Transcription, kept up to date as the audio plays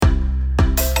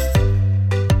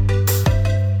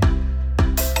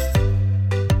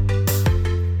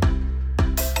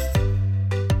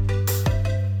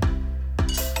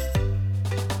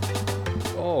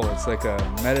like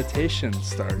a meditation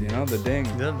start, the ding.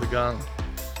 Yeah, the gong.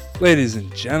 Ladies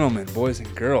and gentlemen, boys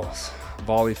and girls,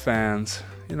 volley fans,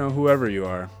 whoever you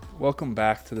are, welcome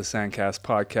back to the Sandcast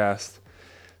podcast.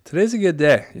 Today's a good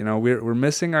day. We're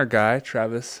missing our guy,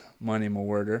 Travis Money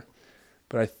Mewhirter,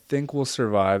 but I think we'll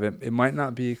survive. It might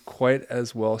not be quite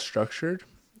as well structured,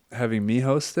 having me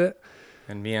host it.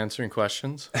 And me answering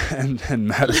questions. and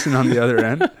Madison on the other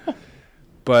end.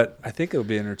 But I think it'll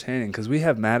be entertaining because we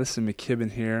have Madison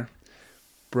McKibben here.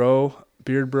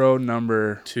 Beard bro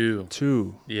number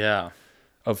two. Yeah.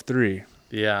 Of 3.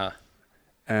 Yeah.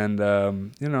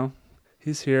 And,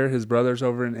 he's here. His brother's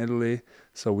over in Italy.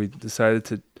 So we decided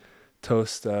to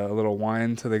toast a little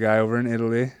wine to the guy over in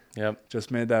Italy. Yep.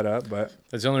 Just made that up, but...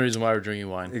 That's the only reason why we're drinking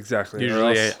wine. Exactly.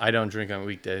 Usually I don't drink on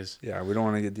weekdays. Yeah, we don't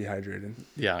want to get dehydrated.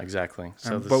 Yeah, exactly.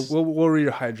 So but we'll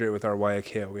rehydrate with our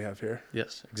YAKO we have here.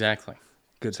 Yes, exactly.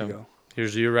 Good to go.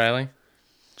 Here's you, Riley.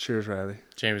 Cheers, Riley.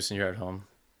 Jameson, you're at home.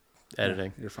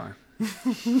 Editing. Yeah, you're fine.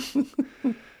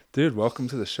 Dude, welcome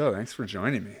to the show. Thanks for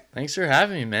joining me. Thanks for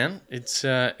having me, man. It's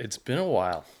been a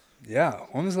while. Yeah.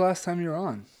 When was the last time you were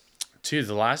on? Dude,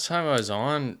 the last time I was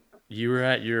on, you were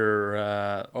at your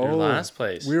last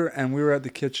place. We were at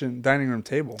the dining room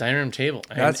table. Dining room table.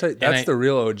 That's the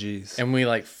real OGs. And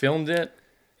we filmed it,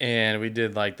 and we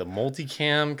did the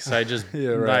multicam because I just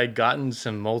I'd gotten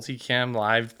some multicam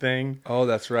live thing. Oh,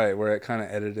 that's right, where it kind of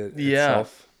edited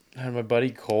itself. I had my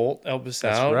buddy Colt help us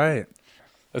out. That's right.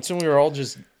 That's when we were all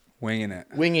just winging it.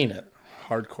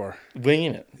 Hardcore.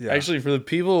 Winging it. Yeah. Actually, for the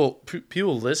people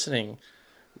listening,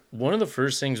 one of the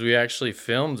first things we actually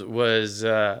filmed was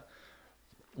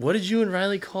what did you and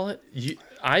Riley call it?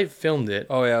 I filmed it.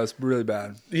 Oh yeah, it was really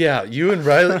bad. Yeah, you and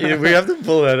Riley. We have to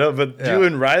pull that up. But you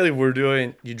and Riley were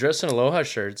doing. You dressed in Aloha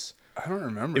shirts. I don't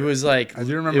remember. It was I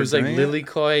do remember. It was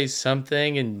Lilikoi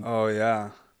something and. Oh yeah.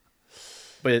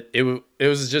 But it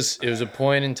was a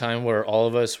point in time where all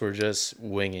of us were just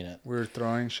winging it. We were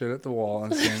throwing shit at the wall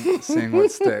and seeing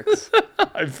what sticks.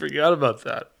 I forgot about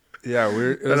that. Yeah,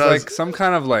 it was some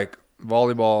kind of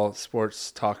volleyball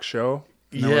sports talk show.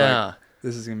 Yeah.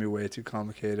 This is gonna be way too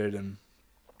complicated, and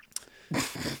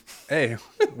hey,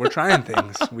 we're trying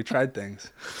things. We tried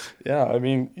things. Yeah, I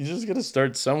mean, you just gotta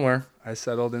start somewhere. I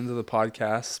settled into the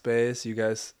podcast space. You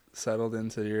guys settled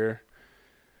into your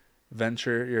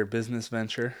business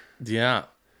venture. Yeah,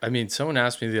 I mean, someone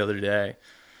asked me the other day.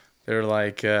 They were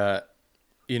like, where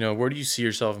do you see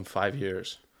yourself in 5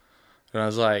 years? And I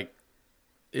was like,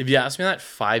 if you asked me that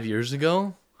 5 years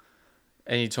ago,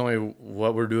 and you told me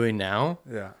what we're doing now,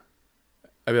 yeah.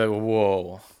 I'd be like,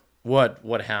 whoa,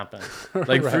 what happened?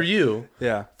 Right. For you,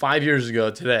 5 years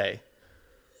ago today.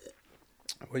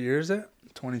 What year is it?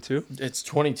 22? It's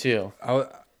 22. I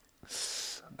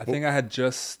think I had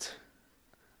just...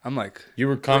 I'm like... You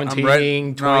were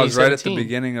commentating 2017. I was right at the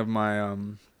beginning of my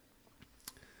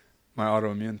my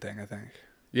autoimmune thing, I think.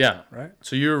 Yeah. Right?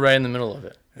 So you were right in the middle of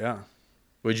it. Yeah.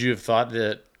 Would you have thought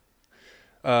that...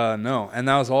 No. And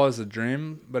that was always a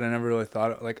dream, but I never really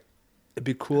thought... it'd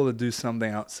be cool to do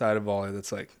something outside of volley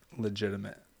that's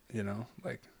legitimate,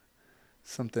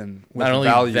 something with not only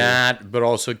value. That, but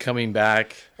also coming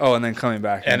back. Oh, and then coming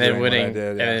back and then winning,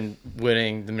 and then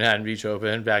winning the Manhattan Beach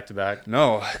Open back to back.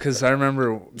 No, because I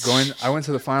remember I went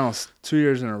to the finals 2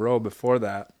 years in a row before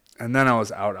that, and then I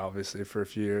was out obviously for a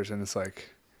few years, and it's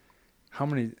how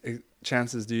many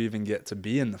chances do you even get to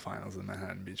be in the finals of the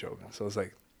Manhattan Beach Open? So it's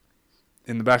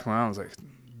in the back of my mind, I was like,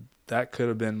 that could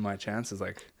have been my chances.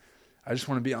 I just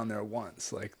want to be on there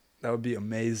once. That would be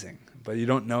amazing. But you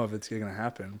don't know if it's going to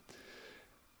happen.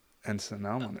 And so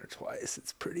now I'm on there twice.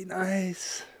 It's pretty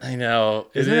nice. I know.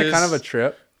 Isn't it kind of a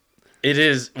trip? It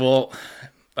is. Well,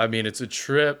 I mean, it's a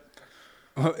trip.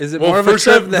 Is it more of a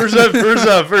trip?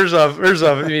 First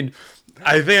off. I mean,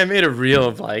 I think I made a reel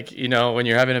of when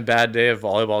you're having a bad day of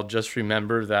volleyball, just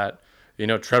remember that,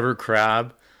 Trevor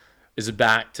Crabb is a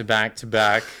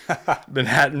back-to-back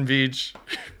Manhattan Beach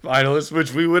finalist,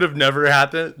 which we would have never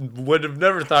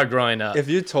thought growing up. If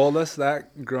you told us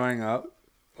that growing up,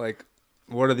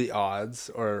 what are the odds?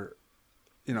 Or,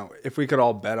 if we could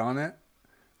all bet on it,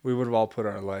 we would have all put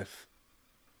our life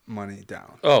money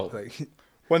down. Oh,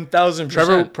 1,000%.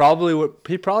 Trevor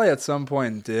he probably at some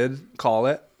point did call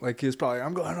it. He was probably,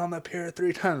 I'm going on that pier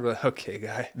 3 times. But okay,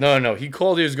 guy. No, he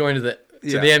called he was going to the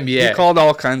NBA. He called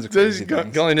all kinds of crazy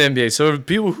things. Going to NBA. So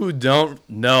people who don't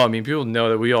know, people know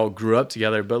that we all grew up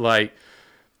together, but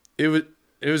it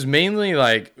was mainly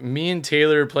me and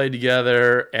Taylor played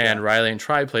together and Riley and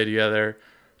Tri played together.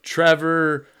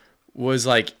 Trevor was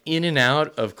in and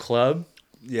out of club.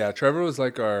 Yeah, Trevor was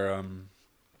our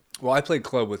Well, I played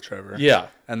club with Trevor. Yeah.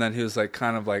 And then he was like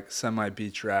kind of like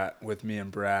semi-beach rat with me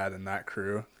and Brad and that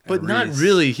crew. But and not Reese.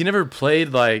 really. He never played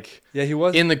like Yeah, he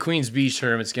was. in the Queens Beach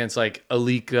tournaments against like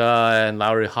Alika and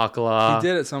Lowry Hakala. He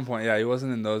did at some point. Yeah, he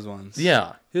wasn't in those ones.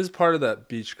 Yeah. He was part of that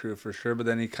beach crew for sure. But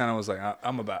then he kind of was like,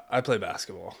 I play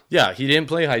basketball. Yeah, he didn't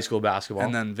play high school basketball.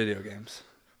 And then video games.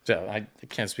 So I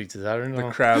can't speak to that. I don't know.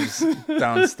 The crabs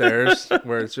downstairs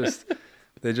where it's just,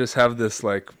 they just have this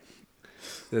like,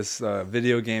 this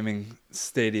video gaming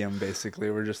stadium basically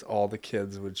where just all the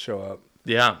kids would show up.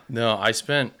 Yeah, no, I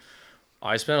spent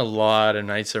a lot of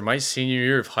nights there. My senior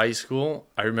year of high school,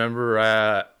 I remember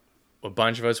a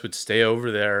bunch of us would stay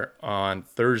over there on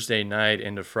Thursday night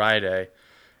into Friday.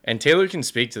 And Taylor can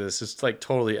speak to this. It's like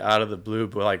totally out of the blue,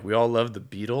 but like we all loved the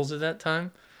Beatles at that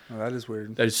time. Oh, that is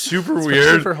weird. That is super Especially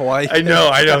weird. for Hawaii. I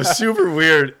know, super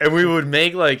weird. And we would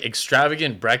make like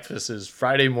extravagant breakfasts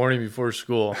Friday morning before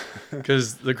school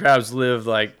because the crabs lived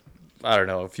like, I don't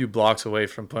know, a few blocks away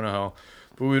from Punahou.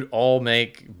 But we would all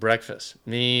make breakfast.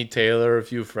 Me, Taylor, a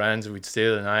few friends, and we'd stay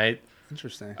the night.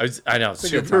 Interesting. I know, It's a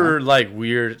good super time. like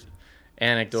weird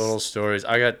anecdotal stories.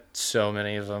 I got so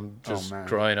many of them Oh, just man.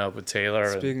 growing up with Taylor.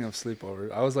 Speaking of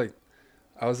sleepovers,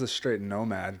 I was a straight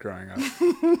nomad growing up.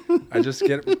 I just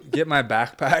get my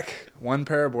backpack, one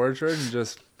pair of board shorts, and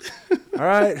just, all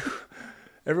right,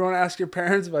 everyone ask your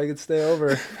parents if I could stay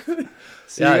over.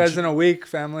 See Yeah, you guys in a week,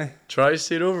 family.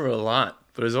 Tri-State over a lot,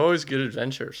 but it's always good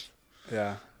adventures.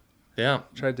 Yeah, Yeah.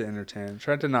 tried to entertain.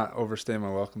 Tried to not overstay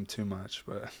my welcome too much,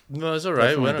 but No, it's all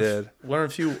right. Definitely Went on a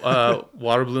few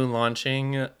water balloon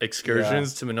launching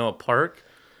excursions to Manoa Park.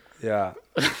 yeah,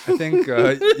 I think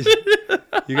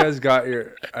you guys got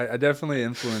your. I definitely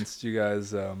influenced you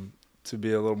guys to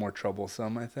be a little more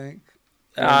troublesome. I think.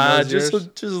 during those years.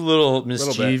 Just a little Little bit.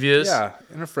 mischievous. Yeah,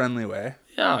 in a friendly way.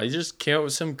 Yeah, you just came up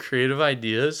with some creative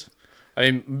ideas. I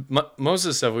mean, most of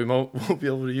the stuff we won't be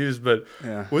able to use, but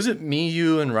Yeah. was it me,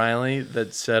 you, and Riley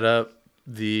that set up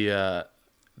the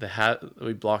hat that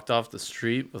we blocked off the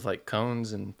street with like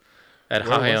cones and at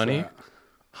Where was Haheone? that?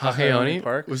 Haheone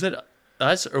Park? Was it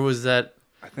us or was that?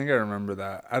 I think I remember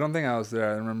that. I don't think I was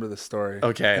there. I remember the story.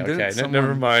 Okay, And didn't okay, someone-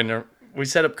 never mind. We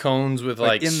set up cones with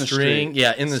like in the string. street.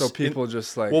 Yeah, in the So s- in- people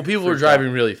just like. well, people were freaked out.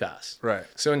 driving really fast. Right.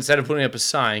 So instead of putting up a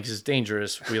sign because it's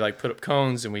dangerous, we like put up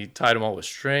cones and we tied them all with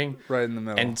string. Right in the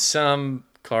middle. And some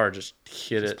car just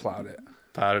hit just it, plowed it.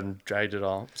 plowed and dragged it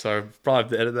all. So I probably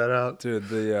have to edit that out. Dude,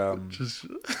 the Just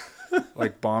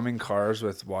like bombing cars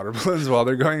with water balloons while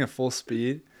they're going at full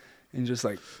speed and just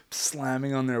like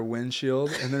slamming on their windshield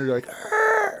and they're like,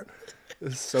 "Arr!"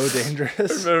 It's so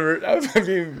dangerous. remember, I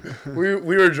mean, we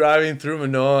were driving through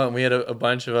Manoa and we had a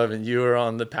bunch of them, and you were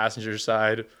on the passenger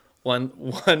side, one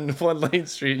lane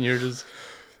street, and you're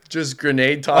just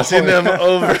grenade tossing them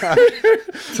over.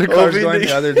 The car's going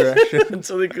the other direction.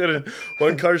 Until they couldn't.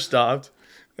 One car stopped,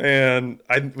 and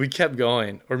we kept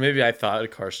going. Or maybe I thought a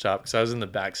car stopped because I was in the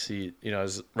back seat. You know, I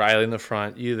was Riley in the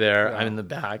front, you there, Yeah. I'm in the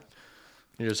back.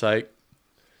 You're just like,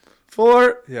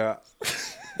 4. Yeah.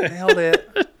 Nailed it.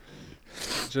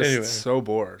 Just Anyway. so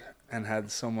bored and had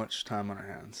so much time on our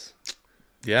hands.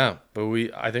 Yeah, but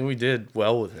I think we did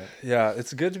well with it. Yeah,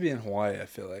 it's good to be in Hawaii, I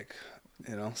feel like.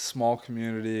 Small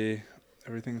community,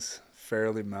 everything's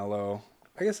fairly mellow.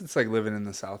 I guess it's like living in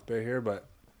the South Bay here, but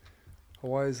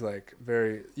Hawaii's like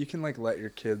you can like let your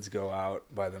kids go out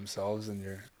by themselves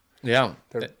and Yeah,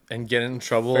 They're and get in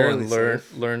trouble fairly and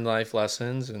safe. learn life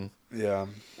lessons and yeah.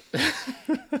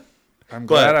 I'm But-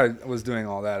 glad I was doing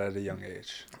all that at a young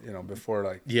age, before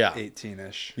like Yeah.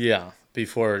 18-ish. yeah,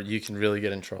 before you can really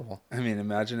get in trouble. I mean,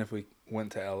 imagine if we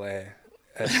went to LA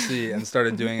at sea and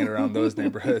started doing it around those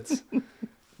neighborhoods.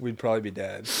 We'd probably be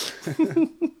dead.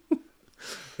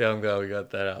 Yeah, I'm glad we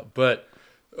got that out. But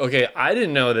okay, I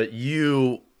didn't know that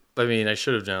you. I mean, I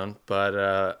should have known,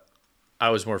 but I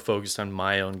was more focused on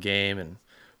my own game and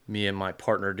me and my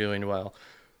partner doing well.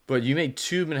 But you made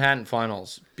 2 Manhattan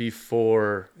finals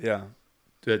before Yeah.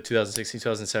 the 2016,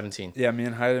 2017. Yeah, me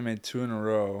and Haida made 2 in a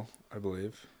row, I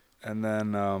believe. And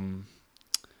then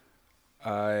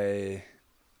I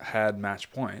had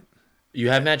match point. You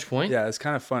had match point? Yeah, it's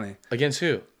kind of funny. Against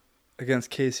who? Against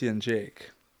Casey and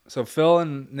Jake. So Phil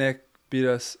and Nick beat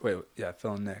us. Phil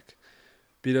and Nick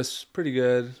beat us pretty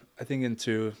good. I think in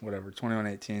 21-18,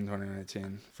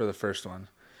 2019 for the first one.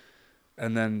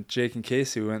 And then Jake and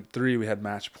Casey, we went 3. We had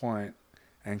match point.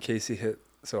 And Casey hit.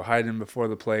 So Hayden before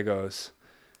the play goes,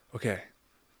 okay,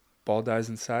 ball dies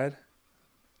inside,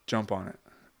 jump on it,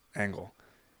 angle.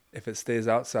 If it stays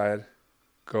outside,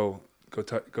 go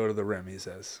to the rim, he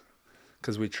says.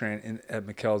 Because we train at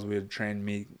McKell's, we would train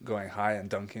me going high and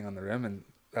dunking on the rim, and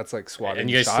that's like swatting And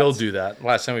you guys shots. still do that.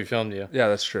 Last time we filmed you. Yeah,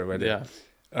 that's true. I did. Yeah.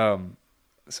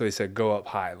 So he said, go up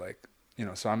high, like,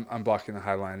 so I'm blocking the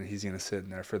high line and he's going to sit in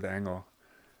there for the angle.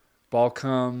 Ball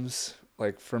comes,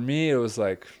 like, for me, it was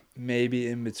like maybe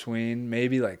in between,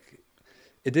 maybe like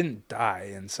it didn't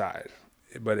die inside,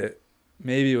 but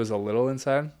maybe it was a little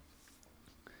inside.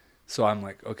 So I'm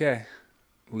like, okay,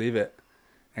 leave it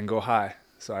and go high.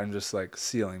 So I'm just like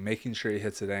sealing, making sure he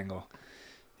hits it angle,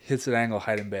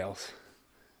 height and bails.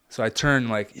 So I turn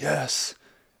like, yes.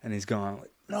 And he's gone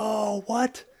like, no,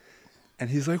 what? And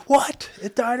he's like, what?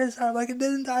 It died inside. I'm like, it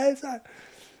didn't die inside.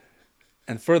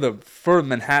 And for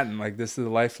Manhattan, like, this is a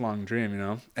lifelong dream,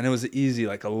 And it was easy,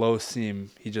 like a low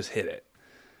seam. He just hit it.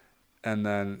 And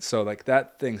then, so like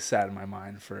that thing sat in my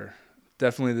mind for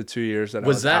definitely the 2 years that I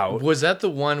was out. Was that the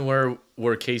one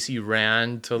where Casey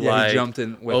ran to he jumped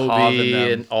in with Obi Hav and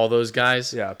them. And all those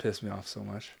guys? Yeah, it pissed me off so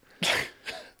much.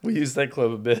 We used that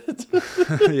clip a bit.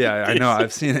 Yeah, I know.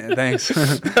 I've seen it. Thanks.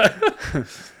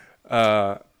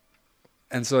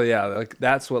 And so, yeah, like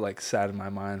that's what like sat in my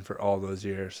mind for all those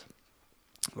years.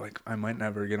 Like, I might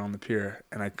never get on the pier,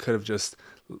 and I could have just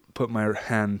put my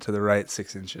hand to the right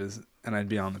 6 inches and I'd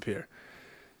be on the pier.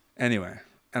 Anyway,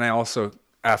 and I also,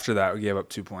 after that, we gave up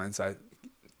 2 points. I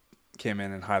came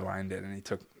in and high-lined it, and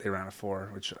they ran a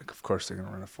 4, which, like, of course they're going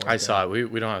to run a 4. I saw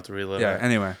it. We don't have to relive it. Yeah,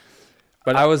 anyway.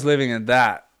 But I was living in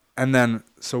that. And then,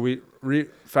 so we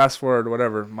fast forward,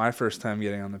 whatever, my first time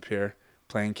getting on the pier,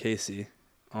 playing Casey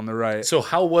on the right. So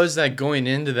how was that going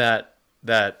into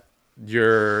that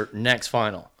your next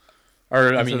final?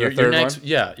 Or, I mean, your next one?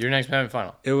 Yeah, your next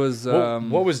final. It was...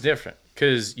 what was different?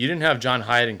 Because you didn't have John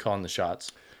Hyden calling the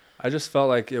shots. I just felt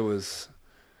like it was...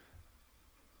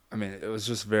 I mean, it was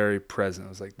just very present. It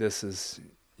was like,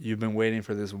 you've been waiting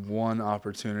for this one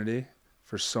opportunity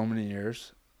for so many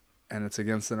years, and it's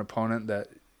against an opponent that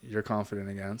you're confident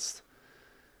against.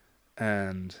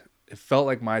 And it felt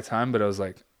like my time, but I was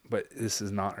like, but this is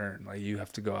not earned. Like, you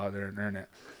have to go out there and earn it.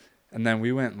 And then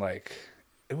we went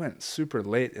it went super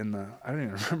late in I don't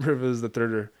even remember if it was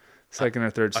the second or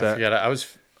third set. I forget.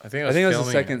 I think it was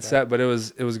the second set, but it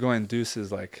was going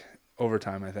deuces, like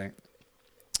overtime, I think.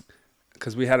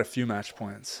 Because we had a few match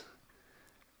points.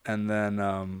 And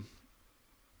then,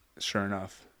 sure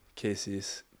enough,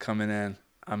 Casey's coming in.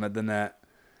 I'm at the net.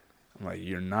 I'm like,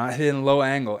 you're not hitting low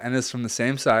angle. And it's from the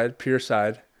same side, pier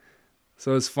side.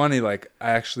 So it's funny, like,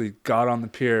 I actually got on the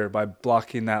pier by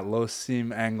blocking that low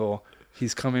seam angle.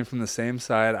 He's coming from the same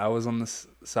side. I was on the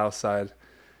south side.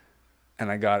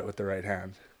 And I got it with the right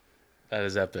hand. That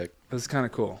is epic. It was kind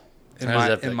of cool.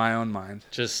 In my own mind.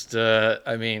 Just,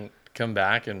 I mean, come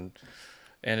back and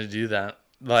to do that.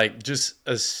 Like, just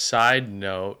a side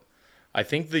note, I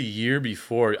think the year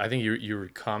before, I think you were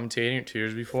commentating 2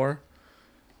 years before.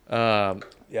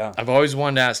 Yeah. I've always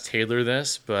wanted to ask Taylor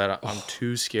this, but I'm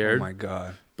too scared. Oh my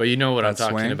God. But you know what I'm That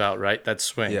talking swing? about, right? That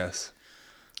swing. Yes.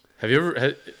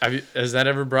 Has that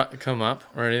ever come up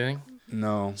or anything?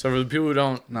 No. So for the people who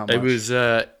don't, Not it much.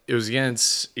 was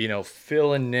against,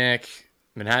 Phil and Nick,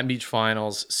 Manhattan Beach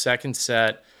Finals, second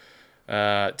set.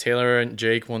 Taylor and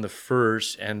Jake won the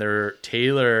first, and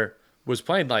Taylor was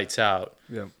playing lights out.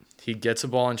 Yeah. He gets a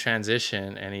ball in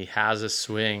transition, and he has a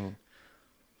swing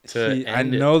to I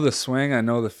know the swing, I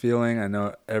know the feeling, I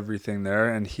know everything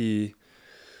there, and he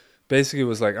basically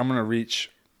was like, I'm going to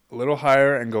reach a little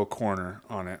higher and go corner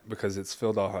on it because it's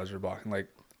Phil Dahlhauser blocking. Like,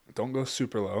 don't go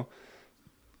super low.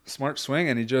 Smart swing,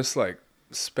 and he just, like,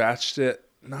 spatched it.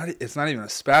 It's not even a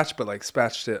spatch, but, like,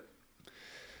 spatched it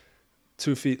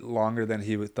 2 feet longer than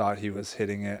he thought he was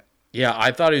hitting it. Yeah,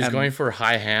 I thought he was going for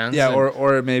high hands. Yeah,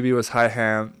 or maybe it was high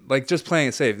hand. Like, just playing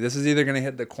it safe. This is either going to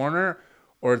hit the corner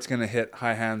or it's going to hit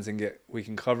high hands and we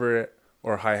can cover it,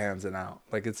 or high hands and out.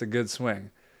 Like, it's a good swing.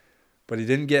 But he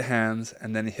didn't get hands,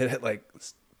 and then he hit it like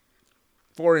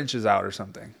 4 inches out or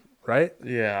something, right?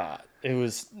 Yeah, it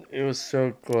was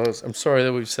so close. I'm sorry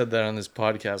that we've said that on this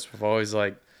podcast. We've always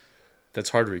that's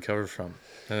hard to recover from.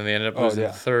 And then they ended up losing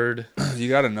the third. You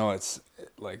got to know it's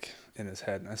like in his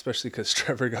head, especially because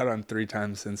Trevor got on 3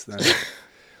 times since then.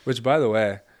 Which, by the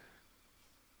way,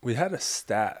 we had a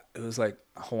stat. It was like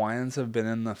Hawaiians have been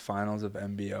in the finals of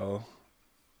MBO.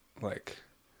 Like,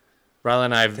 Riley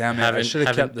and I I should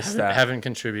have kept the stat. Haven't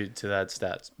contributed to that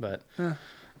stats, but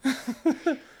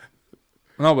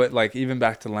no, but like even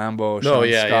back to Lambeau,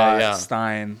 Scott,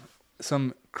 Stein,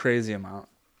 some crazy amount.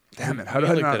 Damn it! How do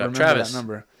I not remember that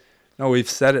number? No, we've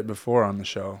said it before on the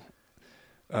show.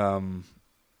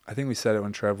 I think we said it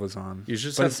when Trev was on. You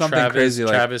just but have it's something crazy,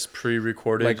 Travis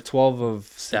pre-recorded, like 12 of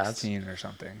 16 or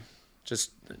something.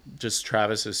 Just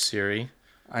Travis's Siri.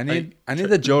 I need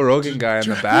the Joe Rogan guy in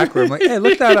the back where I'm like, hey,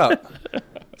 look that up.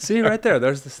 See right there.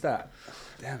 There's the stat.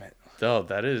 Damn it. Oh,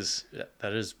 that is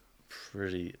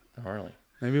pretty gnarly.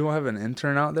 Maybe we'll have an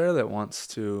intern out there that wants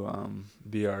to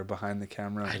be our behind the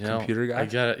camera computer guy. I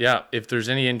got it. Yeah. If there's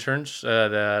any interns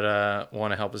that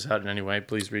want to help us out in any way,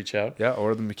 please reach out. Yeah,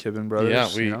 or the McKibben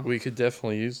brothers. Yeah, we could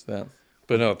definitely use that.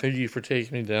 But no, thank you for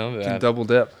taking me down can double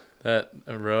dip that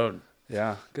road.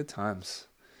 Yeah, good times.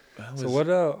 So what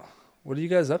are you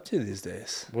guys up to these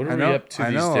days? What are we up to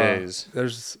these days?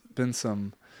 There's been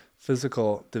some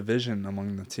physical division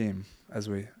among the team, as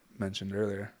we mentioned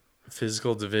earlier.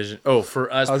 Physical division. Oh, for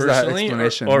us How's personally, that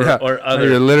explanation? or other.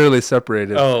 You're literally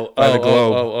separated by the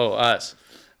globe. Us.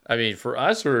 I mean, for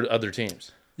us or other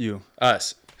teams. You.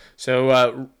 Us.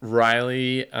 So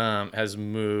Riley has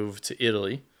moved to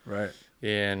Italy. Right.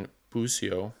 In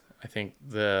Busio, I think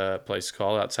the place is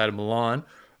called, outside of Milan,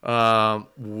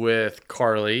 with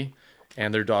Carly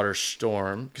and their daughter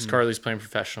Storm, because Carly's playing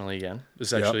professionally again. This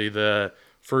is actually the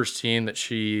first team that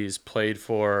she's played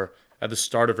for at the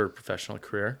start of her professional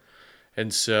career.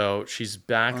 And so she's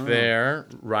back there.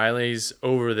 Riley's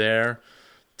over there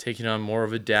taking on more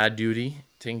of a dad duty,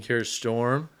 taking care of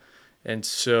Storm. And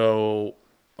so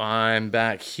I'm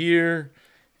back here.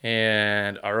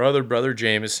 And our other brother,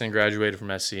 Jameson, graduated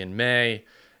from SC in May.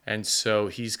 And so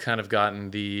he's kind of gotten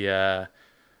the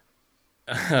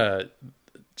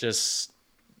just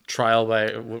trial by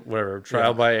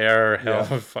error,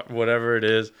 whatever it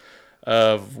is,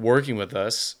 of working with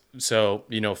us. So,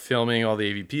 filming all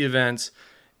the AVP events,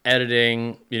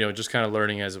 editing, just kind of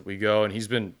learning as we go. And he's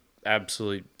been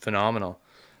absolutely phenomenal.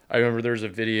 I remember there was a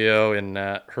video in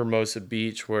Hermosa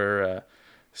Beach where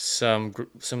some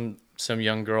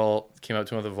young girl came up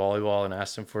to him with a volleyball and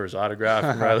asked him for his autograph,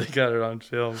 and Riley got it on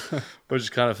film, which is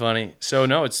kind of funny. So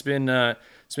no, it's been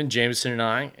Jameson and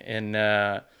I,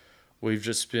 and we've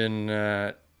just been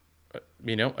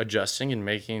adjusting and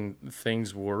making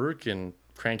things work and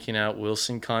cranking out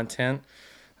Wilson content,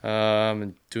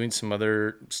 and doing some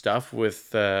other stuff with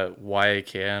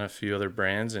YAK and a few other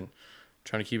brands, and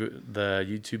trying to keep the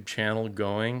YouTube channel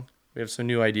going. We have some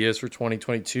new ideas for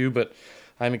 2022, but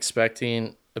I'm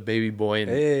expecting a baby boy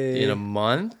in a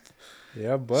month.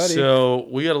 Yeah, buddy. So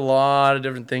we got a lot of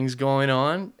different things going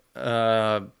on,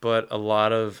 but a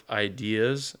lot of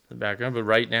ideas in the background. But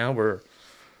right now we're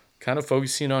kind of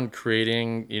focusing on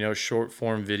creating, short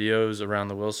form videos around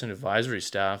the Wilson advisory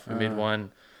staff. We made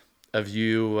one of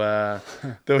you that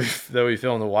we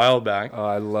filmed a while back. Oh,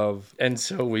 I love. And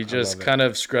so we just kind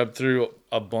of scrubbed through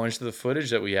a bunch of the footage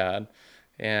that we had.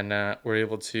 And we're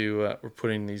able to, we're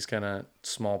putting these kind of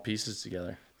small pieces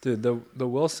together. Dude, the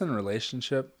Wilson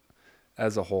relationship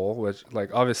as a whole, which, like,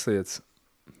 obviously it's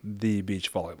the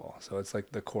beach volleyball. So it's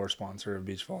like the core sponsor of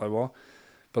beach volleyball.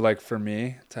 But, like, for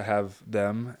me to have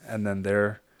them and then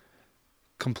they're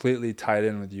completely tied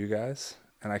in with you guys,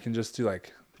 and I can just do,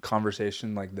 like,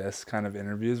 conversation like this kind of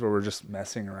interviews where we're just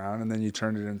messing around, and then you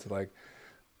turn it into, like,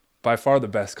 by far the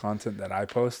best content that I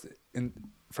post in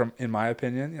my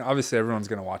opinion. Obviously everyone's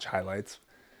going to watch highlights,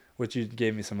 which you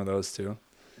gave me some of those too,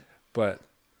 but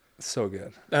it's so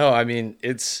good. Oh, I mean,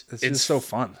 it's just so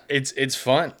fun. It's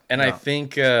fun. And I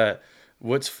think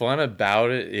what's fun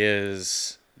about it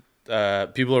is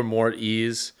people are more at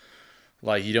ease.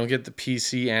 Like, you don't get the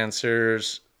PC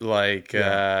answers. Like,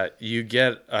 you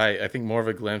get, I think, more of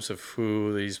a glimpse of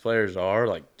who these players are.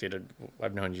 Like,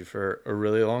 I've known you for a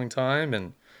really long time,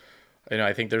 and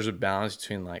I think there's a balance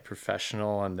between, like,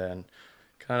 professional and then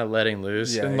kind of letting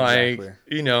loose, and like,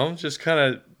 exactly. Just kind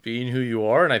of being who you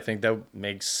are. And I think that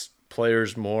makes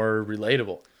players more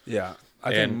relatable. Yeah.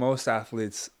 I think most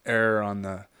athletes err on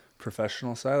the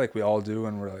professional side. Like, we all do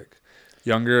when we're, like,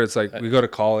 younger. It's like we go to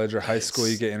college or high school,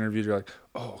 you get interviewed, you're like,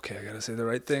 oh, okay, I got to say the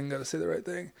right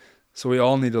thing. So we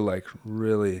all need to, like,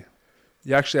 really,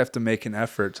 you actually have to make an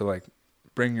effort to, like,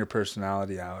 bring your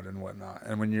personality out and whatnot.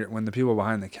 And when the people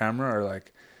behind the camera are,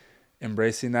 like,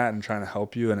 embracing that and trying to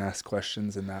help you and ask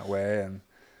questions in that way and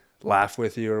laugh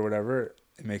with you or whatever,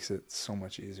 it makes it so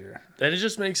much easier. And it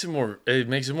just makes it more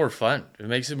fun. It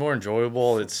makes it more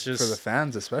enjoyable. It's just for the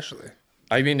fans, especially.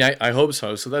 I mean, I hope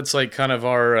so. So that's, like, kind of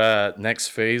our next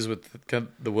phase with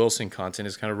the Wilson content,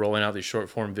 is kind of rolling out these short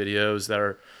form videos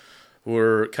that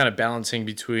we're kind of balancing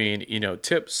between,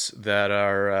 tips that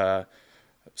are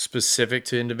specific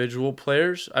to individual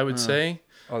players, I would say.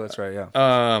 Oh, that's right. Yeah.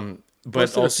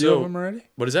 But posted also, a few of them already?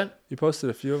 What is that? You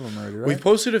posted a few of them already, right? We've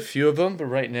posted a few of them, but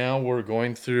right now we're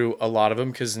going through a lot of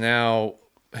them, because now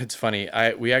it's funny.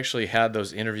 We actually had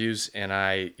those interviews, and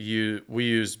we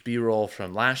used B-roll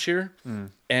from last year.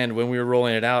 And when we were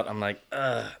rolling it out, I'm like,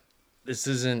 this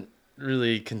isn't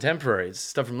really contemporary. It's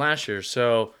stuff from last year.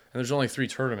 So, and there's only 3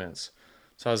 tournaments.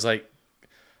 So I was like,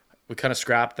 we kind of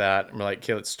scrapped that, and we're like,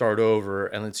 okay, let's start over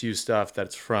and let's use stuff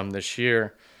that's from this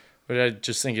year. But I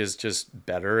just think is just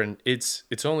better, and it's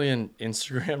only an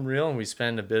Instagram reel, and we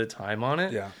spend a bit of time on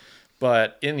it. Yeah.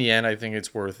 But in the end, I think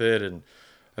it's worth it, and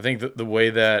I think that the way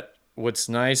that what's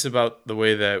nice about the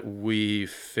way that we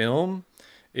film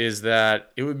is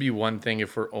that it would be one thing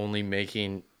if we're only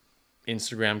making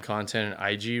Instagram content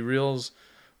and IG reels,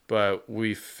 but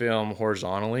we film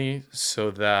horizontally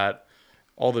so that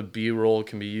all the B-roll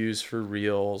can be used for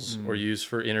reels or used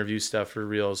for interview stuff for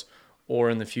reels, or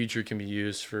in the future can be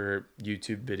used for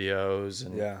YouTube videos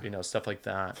and stuff like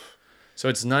that. So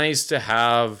it's nice to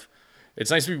have. It's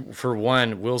nice to be, for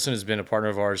one, Wilson has been a partner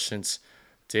of ours since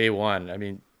day one. I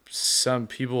mean, some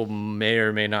people may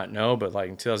or may not know, but like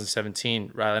in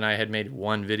 2017, Riley and I had made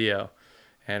one video,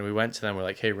 and we went to them. We're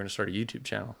like, "Hey, we're gonna start a YouTube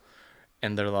channel,"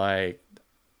 and they're like,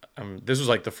 "This was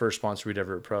like the first sponsor we'd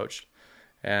ever approached,"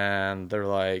 and they're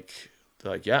like,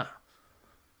 "Yeah,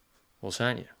 we'll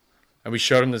sign you." And we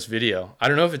showed them this video. I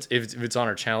don't know if it's on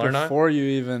our channel or not. Before we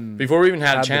even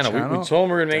had a channel, we told them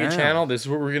we're gonna make a channel. This is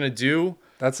what we're gonna do.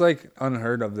 That's like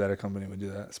unheard of that a company would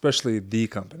do that, especially the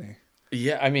company.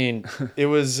 Yeah, I mean, it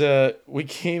was we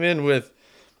came in with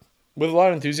a lot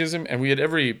of enthusiasm, and we had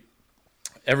every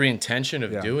intention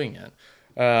of doing it.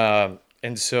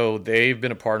 And so they've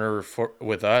been a partner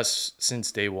with us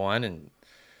since day one,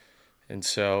 and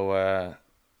so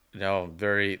I'm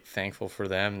very thankful for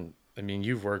them. I mean,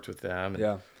 you've worked with them.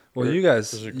 Yeah. Well, you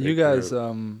guys got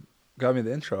me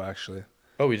the intro actually.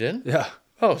 Oh, we did? Yeah.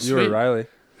 Oh, sweet. You were Riley.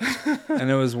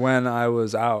 And it was when I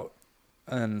was out.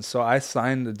 And so I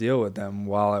signed a deal with them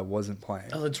while I wasn't playing.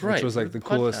 Oh, that's right. Which was like the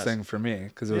coolest thing for me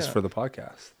because it was for the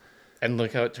podcast. And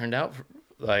look how it turned out.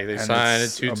 Like they signed it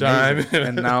 2 times.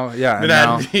 And now, and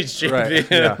now,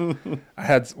 right, yeah.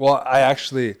 I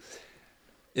actually,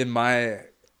 in my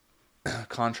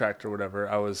contract or whatever,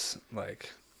 I was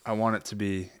like, I want it to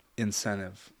be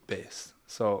incentive based.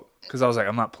 So, because I was like,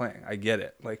 I'm not playing. I get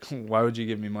it. Like, why would you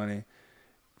give me money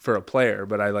for a player?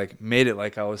 But I like made it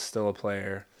like I was still a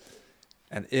player.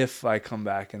 And if I come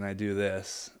back and I do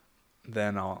this,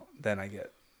 then I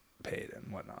get paid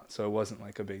and whatnot. So it wasn't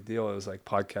like a big deal. It was like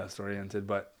podcast oriented.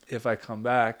 But if I come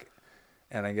back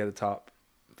and I get a top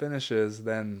finishes,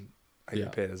 then I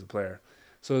get paid as a player.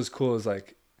 So it was cool. It was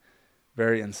like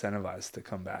very incentivized to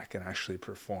come back and actually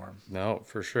perform. No,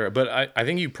 for sure. But I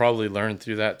think you probably learned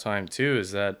through that time too,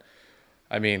 is that,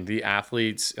 I mean, the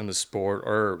athletes in the sport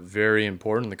are very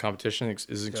important. The competition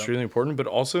is extremely important, but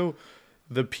also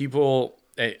the people,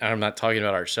 and I'm not talking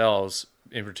about ourselves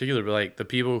in particular, but like the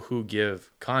people who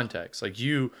give context. Like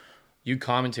you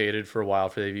commentated for a while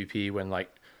for the AVP when like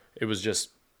it was just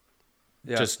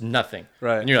nothing.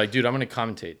 Right. And you're like, dude, I'm going to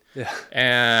commentate. Yeah.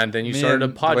 And then you started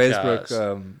a podcast.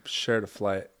 Blaisbrook shared a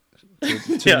flight to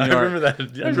yeah, New York. I remember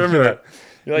that.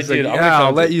 You're like, dude,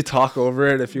 I'll let you talk over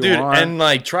it if you want. And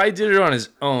like, Tri did it on his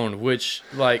own, which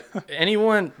like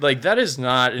anyone, like that is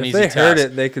not an easy task. If they heard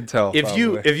it, they could tell. If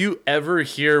you ever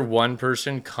hear one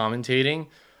person commentating,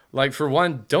 like for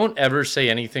one, don't ever say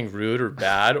anything rude or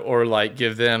bad or like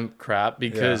give them crap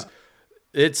because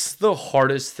it's the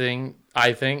hardest thing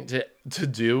I think to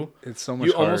do. It's so much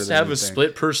you harder almost than have you a think.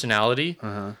 split personality.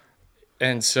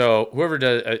 And so whoever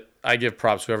does, I give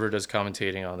props whoever does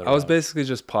commentating on their I was own. basically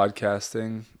just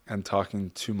podcasting and talking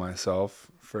to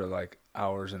myself for like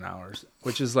hours and hours,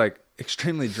 which is like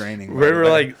extremely draining. We were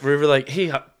like, hey,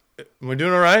 am I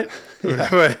doing all right?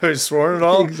 Am I sworn at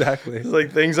all? Exactly.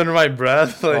 Like things under my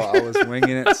breath. Like I was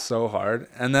winging it so hard.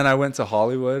 And then I went to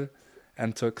Hollywood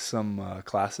and took some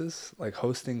classes, like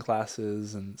hosting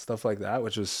classes and stuff like that,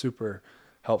 which was super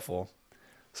helpful.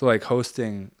 So like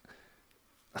hosting,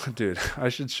 dude, I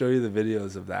should show you the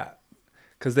videos of that.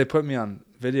 Because they put me on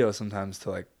video sometimes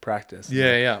to like practice.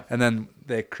 Yeah. And then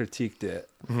they critiqued it.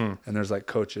 And there's like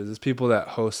coaches. There's people that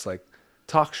host like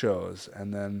talk shows.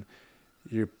 And then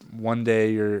one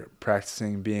day you're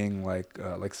practicing being like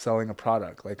selling a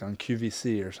product, like on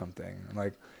QVC or something. And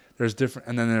like there's different,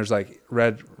 and then there's like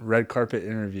red carpet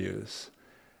interviews.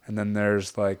 And then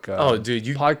there's like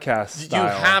podcast style. You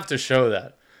have to show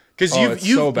that. Because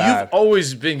so bad. You've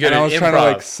always been good and at improv. I was trying to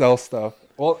like sell stuff.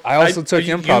 Well, I also took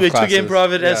improv classes. You took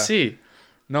improv at SC.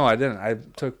 No, I didn't. I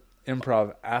took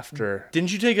improv after.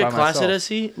 Didn't you take a class at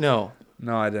SC? No.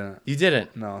 No, I didn't. You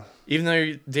didn't? No. Even though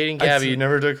you're dating Gabby, you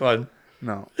never took one?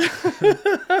 No.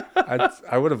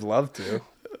 I would have loved to.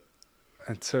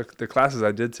 I took the classes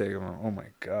I did take. I'm like, oh my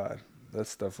God, that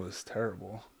stuff was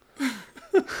terrible.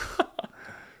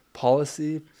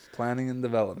 Policy, planning, and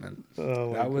development.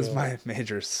 Oh that was my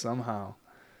major somehow.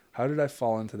 How did I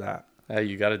fall into that?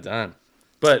 You got it done.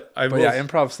 But yeah,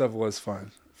 improv stuff was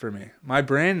fun for me. My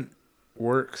brain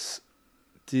works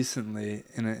decently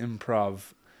in an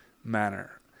improv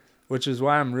manner, Which is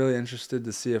why I'm really interested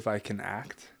to see if I can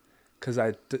act, because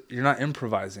you're not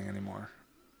improvising anymore.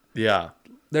 Yeah.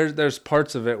 There's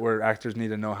parts of it where actors need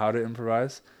to know how to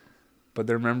improvise, but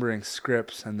they're remembering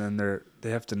scripts, and then they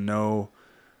have to know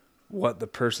what the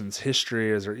person's history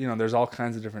is, or there's all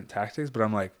kinds of different tactics. But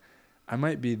I'm like, I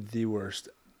might be the worst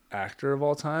actor of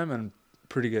all time and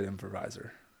pretty good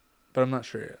improviser, but I'm not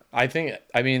sure yet. I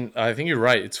think you're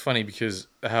right. It's funny because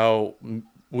how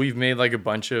we've made like a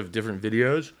bunch of different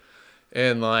videos,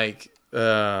 and like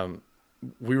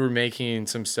we were making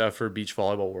some stuff for Beach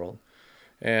Volleyball World.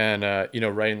 And,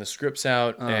 writing the scripts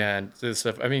out and this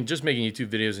stuff. I mean, just making YouTube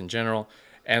videos in general.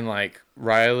 And, like,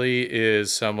 Riley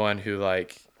is someone who,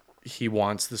 like, he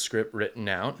wants the script written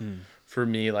out. For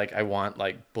me, like, I want,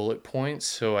 like, bullet points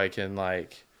so I can,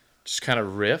 like, just kind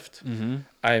of riff.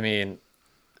 I mean,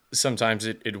 sometimes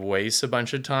it wastes a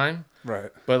bunch of time.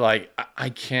 Right. But, like, I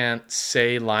can't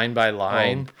say line by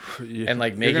line and,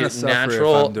 like, make it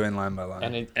natural. If I'm doing line by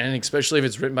line. And especially if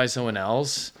it's written by someone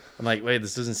else. I'm like, wait,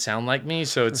 this doesn't sound like me.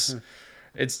 So it's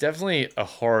definitely a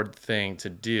hard thing to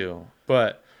do.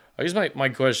 But I guess my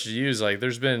question to you is, like,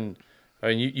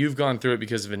 you've gone through it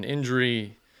because of an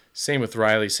injury. Same with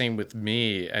Riley. Same with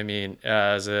me. I mean,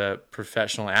 as a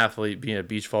professional athlete, being a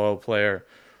beach volleyball player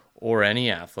or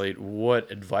any athlete, what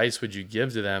advice would you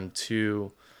give to them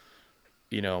to,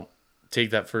 take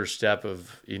that first step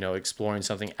of, exploring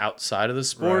something outside of the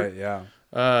sport? Right, yeah.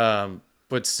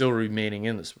 But still remaining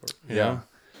in the sport. Yeah.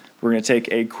 We're going to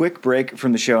take a quick break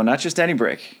from the show, not just any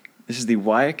break. This is the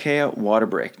Waiakea water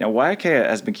break. Now, Waiakea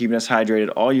has been keeping us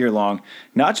hydrated all year long,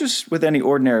 not just with any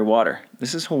ordinary water.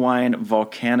 This is Hawaiian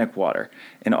volcanic water.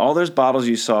 And all those bottles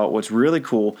you saw, what's really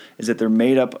cool is that they're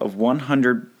made up of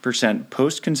 100%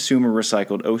 post-consumer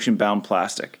recycled ocean-bound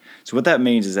plastic. So what that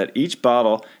means is that each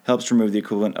bottle helps remove the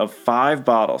equivalent of 5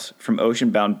 bottles from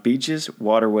ocean-bound beaches,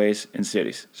 waterways, and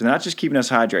cities. So they're not just keeping us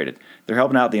hydrated, they're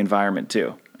helping out the environment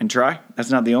too. And Troy,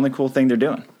 that's not the only cool thing they're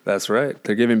doing. That's right.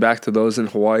 They're giving back to those in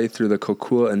Hawaii through the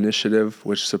Kokua Initiative,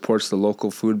 which supports the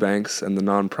local food banks and the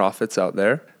nonprofits out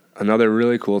there. Another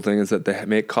really cool thing is that they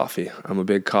make coffee. I'm a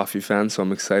big coffee fan, so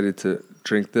I'm excited to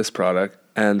drink this product.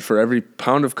 And for every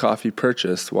pound of coffee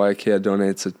purchased, Waiakea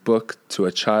donates a book to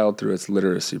a child through its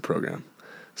literacy program.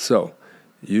 So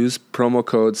use promo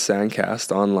code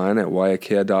SANDCAST online at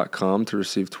waiakea.com to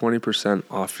receive 20%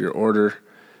 off your order.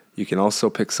 You can also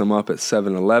pick some up at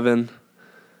 7-Eleven.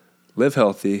 Live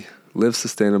healthy, live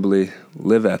sustainably,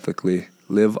 live ethically,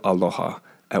 live aloha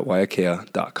at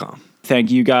waiakea.com.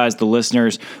 Thank you guys, the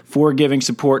listeners, for giving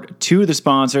support to the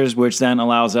sponsors, which then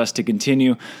allows us to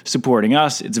continue supporting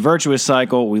us. It's a virtuous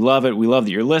cycle. We love it. We love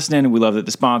that you're listening. We love that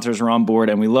the sponsors are on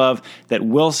board. And we love that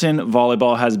Wilson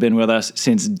Volleyball has been with us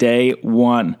since day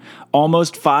one.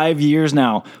 Almost 5 years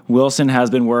now, Wilson has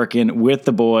been working with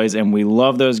the boys, and we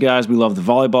love those guys. We love the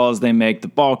volleyballs they make, the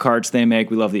ball carts they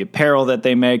make. We love the apparel that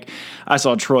they make. I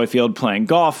saw Troy Field playing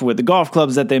golf with the golf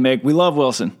clubs that they make. We love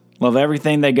Wilson. Love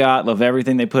everything they got, love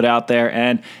everything they put out there,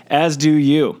 and as do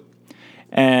you.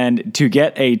 And to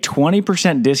get a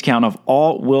 20% discount of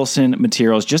all Wilson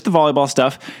materials, just the volleyball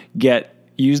stuff,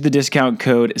 use the discount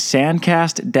code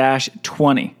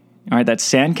SANDCAST-20. All right, that's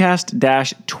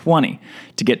SANDCAST-20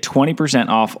 to get 20%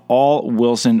 off all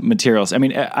Wilson materials. I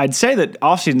mean, I'd say that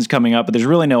off-season's coming up, but there's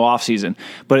really no off-season.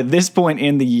 But at this point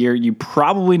in the year, you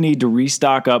probably need to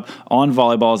restock up on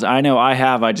volleyballs. I know I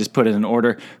have. I just put in an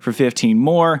order for 15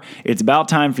 more. It's about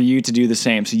time for you to do the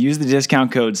same. So use the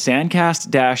discount code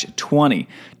SANDCAST-20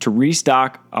 to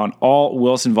restock on all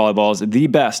Wilson volleyballs, the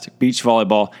best beach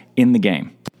volleyball in the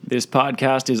game. This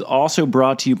podcast is also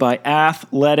brought to you by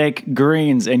Athletic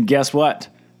Greens. And guess what?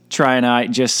 Troy and I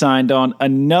just signed on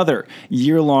another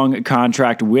year-long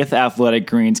contract with Athletic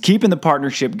Greens, keeping the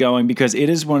partnership going because it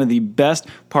is one of the best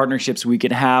partnerships we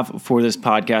could have for this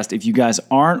podcast. If you guys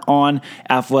aren't on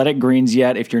Athletic Greens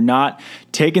yet, if you're not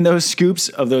taking those scoops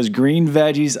of those green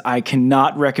veggies, I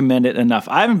cannot recommend it enough.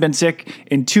 I haven't been sick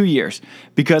in 2 years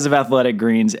because of Athletic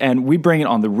Greens, and we bring it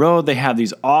on the road. They have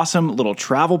these awesome little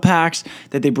travel packs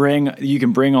that you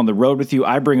can bring on the road with you.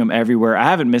 I bring them everywhere. I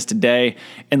haven't missed a day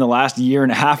in the last year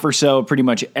and a half or so, pretty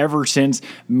much ever since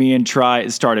me and Tri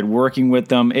started working with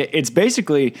them. It's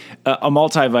basically a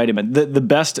multivitamin, the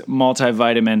best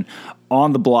multivitamin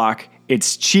on the block.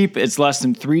 It's cheap. It's less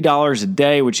than $3 a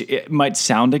day, which it might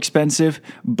sound expensive,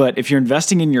 but if you're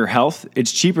investing in your health,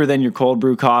 it's cheaper than your cold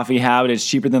brew coffee habit. It's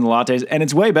cheaper than the lattes, and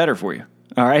it's way better for you.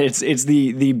 All right, it's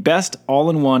the best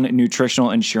all-in-one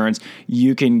nutritional insurance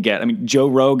you can get. I mean, Joe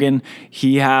Rogan,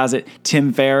 he has it.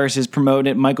 Tim Ferriss is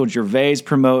promoting it. Michael Gervais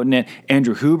promoting it.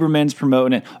 Andrew Huberman's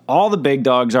promoting it. All the big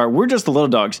dogs are. We're just the little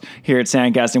dogs here at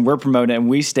Sandcast, and we're promoting it, and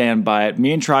we stand by it.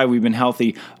 Me and Tri, we've been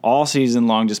healthy all season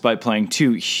long, despite playing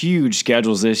 2 huge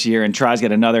schedules this year, and Tri's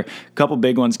got another couple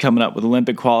big ones coming up with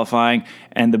Olympic qualifying.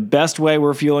 And the best way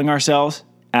we're fueling ourselves,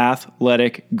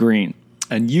 Athletic Green.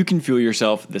 And you can fuel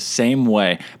yourself the same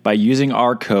way by using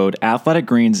our code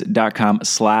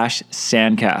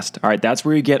athleticgreens.com/sandcast. All right, that's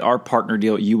where you get our partner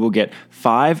deal. You will get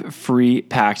 5 free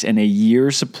packs and a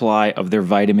year's supply of their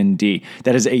vitamin D.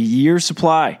 That is a year's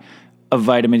supply of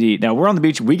vitamin D. Now, we're on the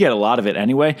beach. We get a lot of it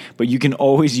anyway, but you can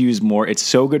always use more. It's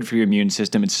so good for your immune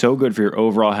system. It's so good for your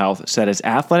overall health. So that is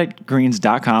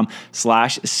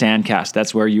athleticgreens.com/sandcast.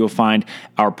 That's where you will find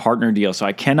our partner deal. So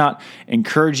I cannot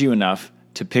encourage you enough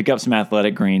to pick up some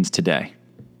Athletic Greens today.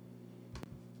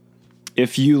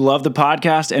 If you love the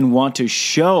podcast and want to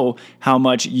show how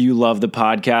much you love the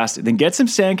podcast, then get some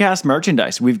Sandcast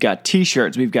merchandise. We've got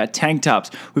t-shirts, we've got tank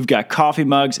tops, we've got coffee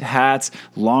mugs, hats,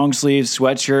 long sleeves,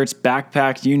 sweatshirts,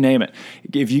 backpacks, you name it.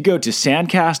 If you go to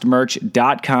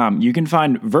sandcastmerch.com, you can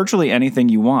find virtually anything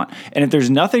you want. And if there's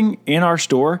nothing in our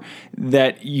store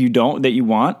that you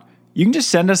want, you can just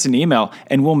send us an email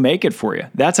and we'll make it for you.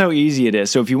 That's how easy it is.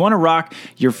 So if you want to rock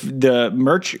the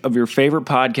merch of your favorite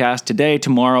podcast today,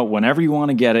 tomorrow, whenever you want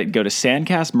to get it, go to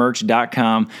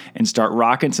sandcastmerch.com and start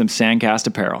rocking some Sandcast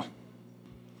apparel.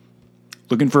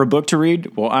 Looking for a book to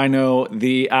read? Well, I know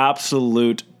the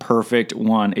absolute perfect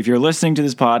one. If you're listening to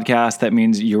this podcast, that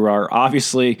means you are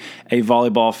obviously a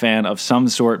volleyball fan of some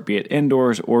sort, be it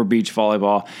indoors or beach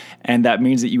volleyball. And that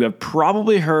means that you have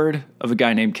probably heard of a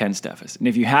guy named Ken Steffes. And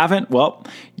if you haven't, well,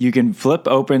 you can flip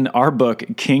open our book,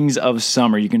 Kings of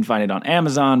Summer. You can find it on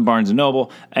Amazon, Barnes &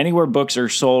 Noble, anywhere books are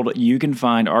sold. You can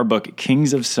find our book,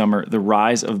 Kings of Summer, The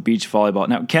Rise of Beach Volleyball.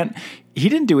 Now, Ken, he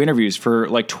didn't do interviews for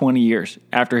like 20 years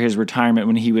after his retirement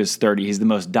when he was 30. He's the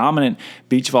most dominant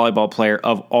beach volleyball player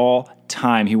of all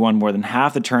time. He won more than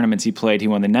half the tournaments he played. He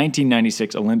won the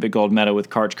 1996 Olympic gold medal with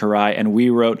Karch Kiraly, and we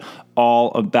wrote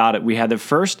all about it. We had the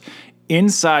first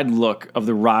inside look of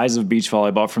the rise of beach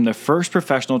volleyball from the first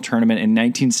professional tournament in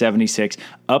 1976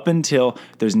 up until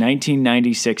those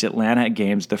 1996 Atlanta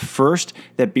Games, the first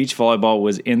that beach volleyball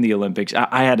was in the Olympics.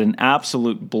 I had an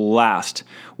absolute blast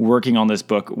working on this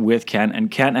book with Ken,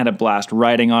 and Ken had a blast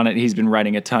writing on it. He's been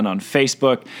writing a ton on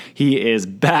Facebook. He is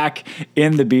back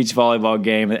in the beach volleyball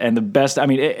game, and the best, I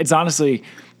mean, it's honestly,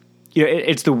 you know,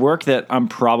 it's the work that I'm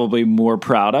probably more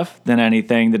proud of than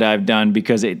anything that I've done,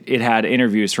 because it had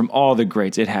interviews from all the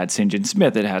greats. It had St. John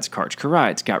Smith, it had Karch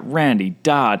Kiraly, it's got Randy,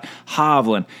 Dodd,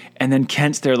 Hovland, and then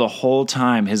Kent's there the whole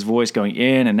time, his voice going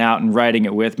in and out and writing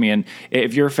it with me. And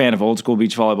if you're a fan of old school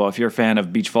beach volleyball, if you're a fan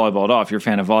of beach volleyball at all, if you're a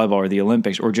fan of volleyball or the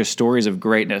Olympics or just stories of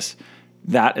greatness,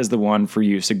 that is the one for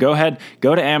you. So go ahead,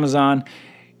 go to Amazon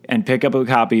and pick up a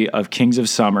copy of Kings of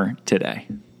Summer today.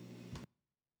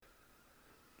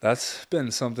 That's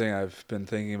been something I've been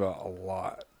thinking about a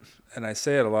lot, and I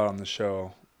say it a lot on the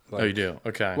show. Like, oh, you do?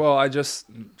 Okay. Well, I just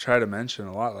try to mention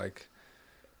a lot, like,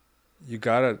 you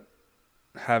gotta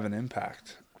have an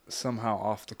impact somehow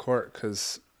off the court,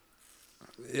 because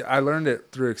I learned it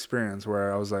through experience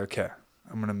where I was like, okay,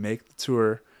 I'm gonna make the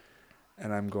tour,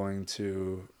 and I'm going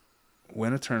to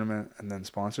win a tournament, and then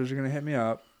sponsors are gonna hit me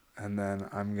up, and then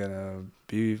I'm gonna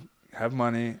have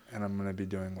money, and I'm gonna be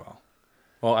doing well.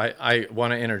 Well, I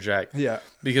want to interject. Yeah.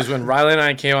 Because when Riley and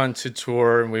I came on to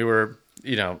tour and we were,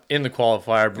 in the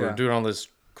qualifier, we were doing all this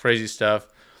crazy stuff.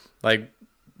 Like,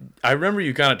 I remember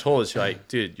you kind of told us, like,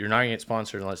 dude, you're not going to get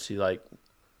sponsored unless you, like,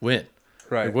 win.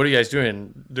 Right. Like, what are you guys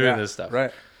doing this stuff?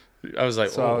 Right. I was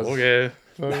like, okay.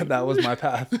 That was my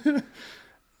path.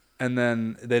 And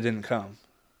then they didn't come.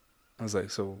 I was like,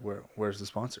 so where's the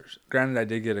sponsors? Granted, I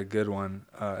did get a good one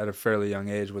at a fairly young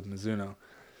age with Mizuno.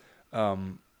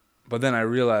 But then I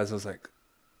realized, I was like,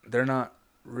 they're not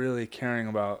really caring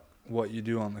about what you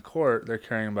do on the court. They're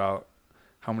caring about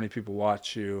how many people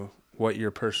watch you, what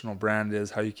your personal brand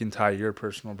is, how you can tie your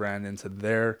personal brand into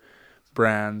their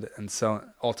brand and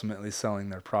ultimately selling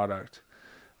their product.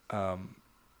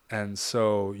 And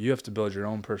so you have to build your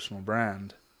own personal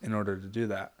brand in order to do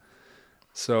that.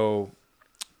 So,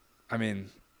 I mean,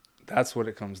 that's what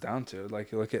it comes down to.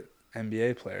 Like, you look at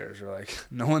NBA players, or like,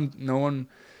 no one.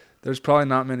 There's probably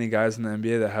not many guys in the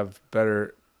NBA that have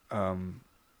better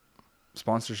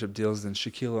sponsorship deals than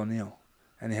Shaquille O'Neal,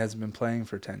 and he hasn't been playing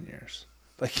for 10 years.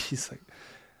 Like,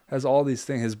 has all these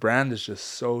things. His brand is just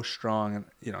so strong,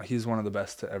 and he's one of the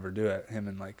best to ever do it. Him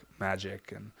and like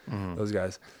Magic and those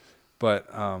guys. But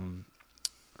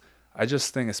I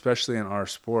just think, especially in our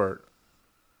sport,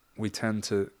 players tend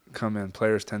to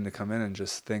come in and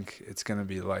just think it's going to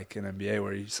be like an NBA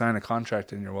where you sign a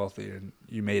contract and you're wealthy and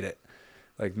you made it.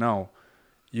 Like, no,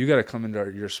 you got to come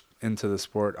into the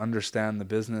sport, understand the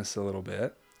business a little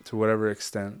bit to whatever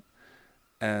extent,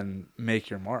 and make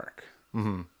your mark.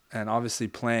 Mm-hmm. And obviously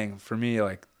playing, for me,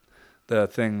 like the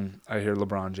thing I hear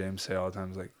LeBron James say all the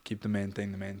time is like, keep the main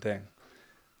thing the main thing.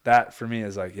 That for me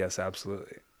is like, yes,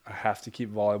 absolutely. I have to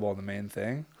keep volleyball the main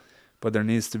thing, but there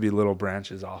needs to be little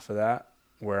branches off of that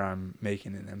where I'm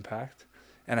making an impact,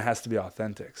 and it has to be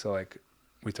authentic. So like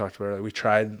we talked about earlier, we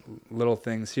tried little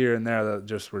things here and there that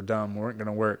just were dumb, weren't going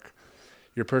to work.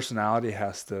 Your personality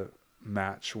has to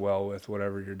match well with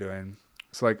whatever you're doing.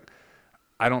 So like,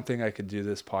 I don't think I could do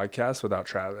this podcast without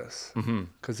Travis,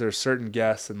 because there's certain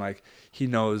guests and like he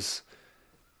knows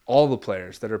all the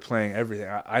players that are playing everything.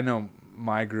 I know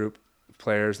my group of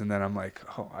players, and then I'm like,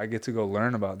 oh, I get to go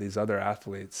learn about these other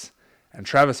athletes. And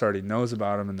Travis already knows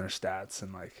about them and their stats,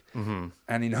 and like,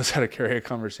 and he knows how to carry a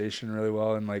conversation really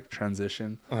well and like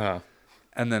transition.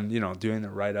 And then, doing the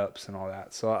write-ups and all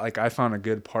that. So like I found a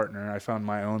good partner. I found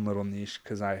my own little niche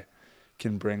because I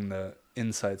can bring the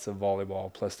insights of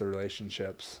volleyball plus the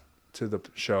relationships to the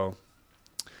show.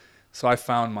 So I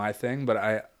found my thing, but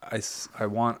I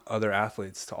want other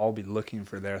athletes to all be looking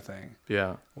for their thing.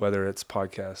 Yeah. Whether it's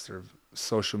podcast or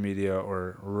social media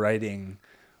or writing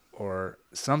or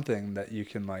something that you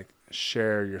can like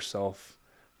share yourself,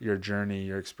 your journey,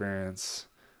 your experience,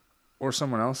 or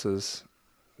someone else's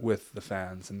with the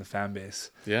fans and the fan base.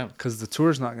 Yeah. Because the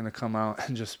tour's not going to come out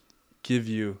and just give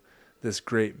you this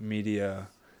great media.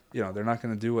 They're not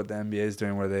going to do what the NBA is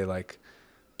doing where they like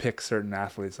pick certain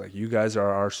athletes. Like, you guys are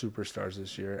our superstars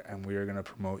this year, and we are going to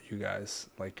promote you guys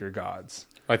like you're gods.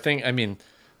 I mean,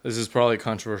 this is probably a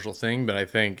controversial thing, but I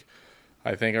think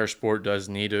our sport does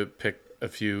need to pick a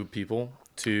few people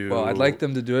to. Well, I'd like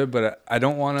them to do it, but I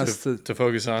don't want us to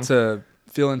focus on to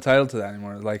feel entitled to that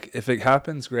anymore. Like, if it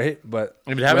happens, great, but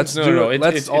if it happens,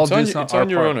 let's all do something. It's on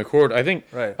your own accord. I think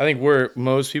where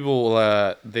most people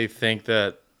they think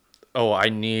that, oh, I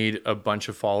need a bunch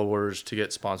of followers to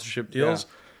get sponsorship deals.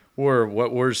 Yeah. Or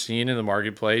what we're seeing in the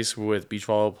marketplace with beach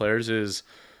volleyball players is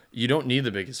you don't need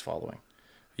the biggest following.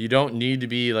 You don't need to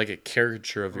be like a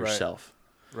caricature of yourself.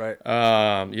 Right.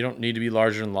 You don't need to be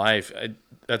larger than life.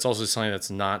 That's also something that's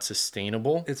not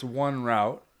sustainable. It's one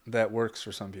route that works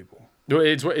for some people.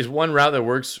 It's one route that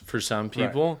works for some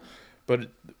people, but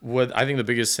what I think the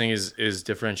biggest thing is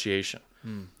differentiation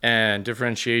and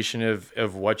differentiation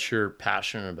of what you're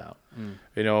passionate about.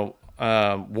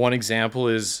 One example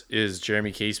is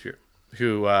Jeremy Casepier,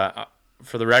 who,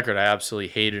 for the record, I absolutely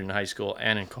hated in high school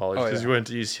and in college because he went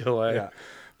to UCLA. Yeah.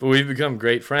 But we've become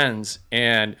great friends,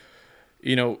 and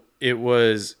he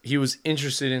was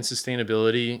interested in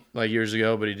sustainability like years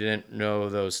ago, but he didn't know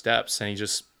those steps, and he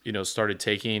just started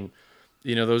taking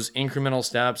those incremental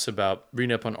steps about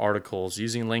reading up on articles,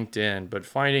 using LinkedIn, but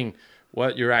finding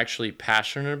what you're actually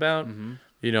passionate about.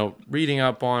 Reading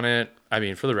up on it. I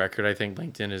mean, for the record, I think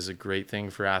LinkedIn is a great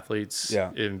thing for athletes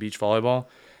in beach volleyball.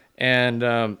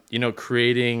 And,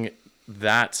 creating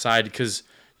that side, because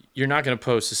you're not going to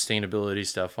post sustainability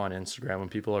stuff on Instagram when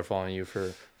people are following you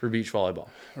for beach volleyball.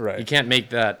 Right. You can't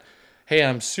make that, hey,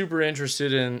 I'm super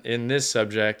interested in this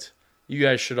subject. You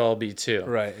guys should all be too.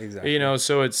 Right, exactly.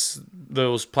 So it's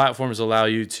those platforms allow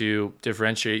you to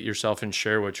differentiate yourself and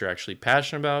share what you're actually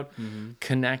passionate about,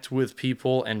 connect with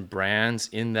people and brands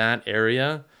in that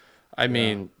area. I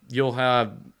mean, you'll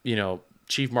have,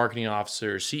 chief marketing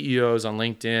officers, CEOs on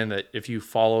LinkedIn that if you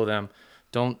follow them,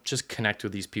 don't just connect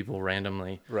with these people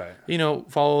randomly. Right.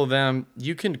 Follow them.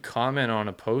 You can comment on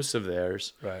a post of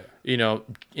theirs, right.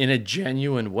 In a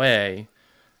genuine way,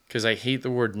 because I hate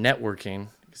the word networking.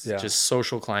 It's just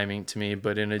social climbing to me,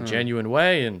 but in a genuine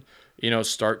way, and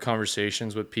start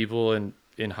conversations with people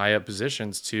in high up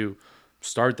positions to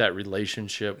start that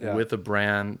relationship with a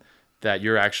brand that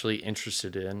you're actually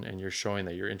interested in, and you're showing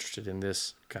that you're interested in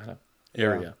this kind of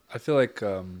area. I feel like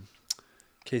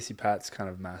Casey Pat's kind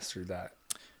of mastered that.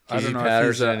 I don't know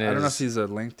if he's a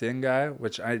LinkedIn guy,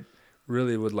 which I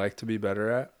really would like to be better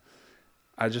at.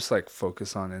 I just like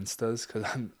focus on Instas because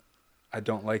I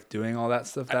don't like doing all that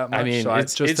stuff that much. I mean,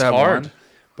 so it's hard.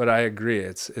 But I agree.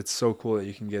 It's so cool that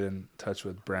you can get in touch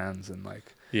with brands and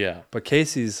like. Yeah. But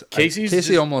Casey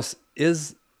almost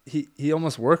is. He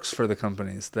almost works for the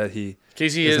companies that he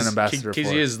is an ambassador for.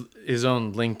 Casey is his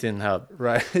own LinkedIn hub.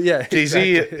 Right. Yeah.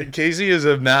 Casey is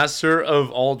a master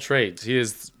of all trades. He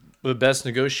is the best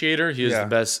negotiator. He is the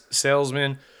best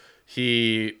salesman.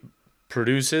 He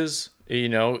produces.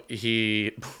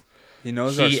 He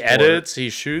knows our He sport. edits. He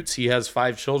shoots. He has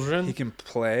 5 children. He can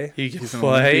play. He can He's an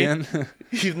play. Olympian.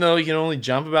 Even though he can only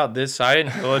jump about this height, and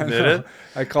he'll admit it.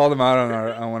 I called him out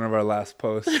on one of our last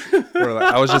posts. Where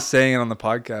I was just saying it on the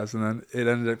podcast, and then it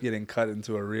ended up getting cut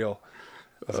into a reel.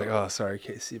 I was like, "Oh, sorry,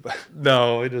 Casey, but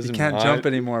No, he he doesn't. can't mind. jump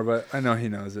anymore." But I know he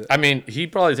knows it. I mean, he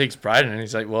probably takes pride in it.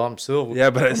 He's like, well, I'm still. Yeah,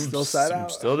 but it's still side I'm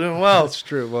out. still doing well. That's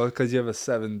true. Well, because you have a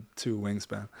 7'2"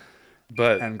 wingspan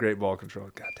But and great ball control.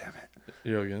 God damn it.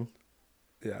 you're good.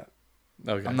 Yeah,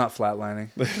 Okay. I'm not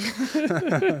flatlining.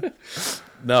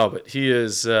 No, but he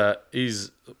is.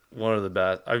 He's one of the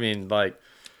best. I mean, like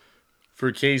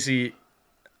for Casey,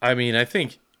 I mean, I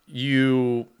think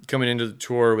you coming into the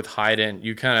tour with Hayden,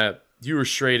 you were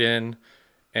straight in,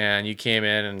 and you came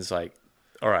in and it's like,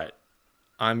 all right,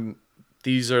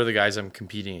 these are the guys I'm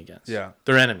competing against. Yeah.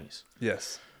 They're enemies.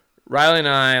 Yes. Riley and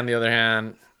I, on the other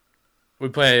hand, we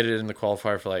played it in the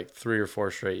qualifier for like 3 or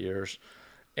 4 straight years.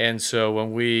 And so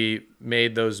when we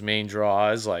made those main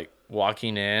draws, like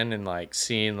walking in and like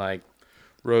seeing like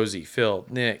Rosie, Phil,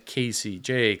 Nick, Casey,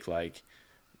 Jake, like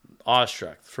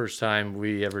awestruck the first time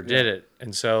we ever did it.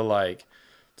 And so like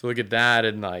to look at that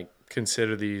and like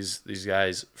consider these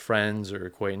guys friends or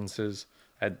acquaintances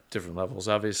at different levels,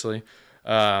 obviously,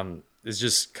 is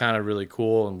just kind of really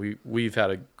cool. And we've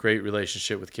had a great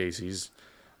relationship with Casey. He's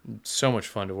so much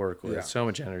fun to work with, so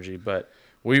much energy. But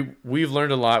we've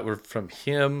learned a lot from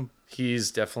him.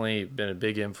 He's definitely been a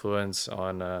big influence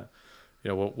on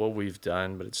what we've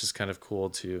done. But it's just kind of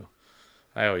cool to,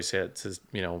 I always say it, to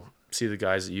see the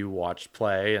guys that you watched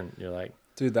play, and you're like,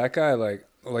 Dude, that guy, like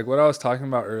what I was talking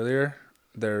about earlier,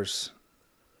 there's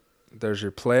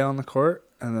your play on the court,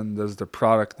 and then there's the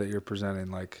product that you're presenting,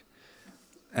 like,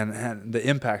 and the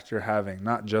impact you're having,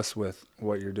 not just with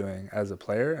what you're doing as a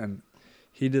player. And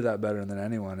he did that better than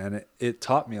anyone, and it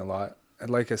taught me a lot. And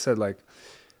like I said, like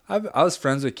I was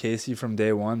friends with Casey from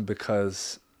day one,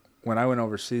 because when I went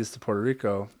overseas to Puerto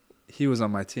Rico, he was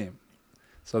on my team.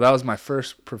 So that was my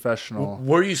first professional.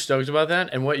 were you stoked about that?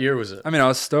 And what year was it? I mean, I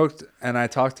was stoked, and I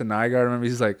talked to Nygaard. I remember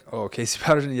he's like, "Oh, Casey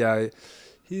Patterson, yeah,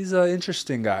 he's an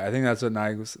interesting guy." I think that's what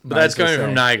Nygaard was. But that's coming saying.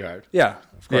 from Nygaard. Yeah,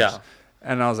 of course. Yeah.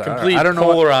 And I was like, Complete I don't know.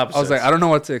 polar I was opposites. like, I don't know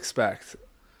what to expect,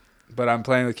 but I'm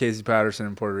playing with Casey Patterson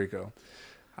in Puerto Rico.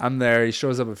 I'm there. He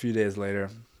shows up a few days later,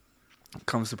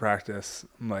 comes to practice.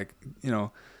 I'm like,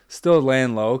 still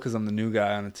laying low because I'm the new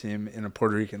guy on the team in a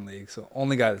Puerto Rican league. So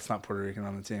only guy that's not Puerto Rican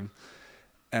on the team.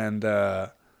 And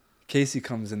Casey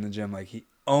comes in the gym like he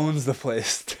owns the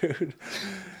place, dude.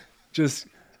 Just,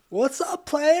 what's up,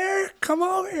 player? Come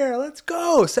over here. Let's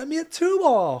go. Send me a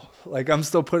 2-ball. Like, I'm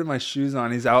still putting my shoes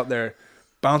on. He's out there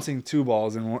bouncing 2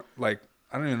 balls. And, like,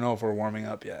 I don't even know if we're warming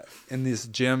up yet. In this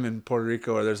gym in Puerto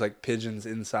Rico where there's, like, pigeons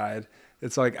inside.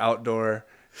 It's, like, outdoor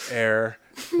air,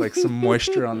 like, some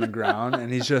moisture on the ground.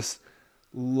 And he's just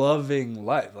loving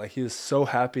life. Like, he was so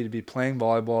happy to be playing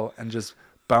volleyball and just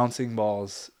bouncing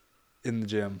balls in the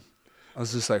gym. I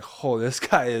was just like, oh, this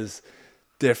guy is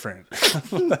different.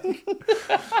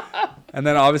 And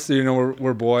then obviously,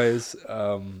 we're boys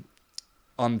on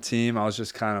the team. I was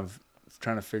just kind of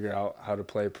trying to figure out how to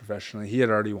play professionally. He had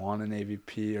already won an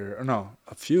AVP or no,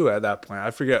 a few at that point.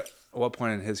 I forget what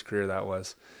point in his career that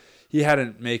was. He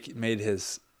hadn't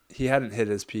he hadn't hit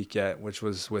his peak yet, which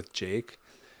was with Jake.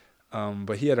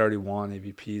 But he had already won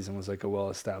AVPs and was like a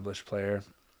well-established player.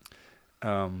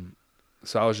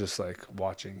 So I was just like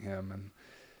watching him, and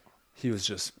he was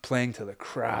just playing to the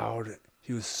crowd.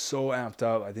 He was so amped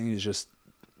up. I think he was just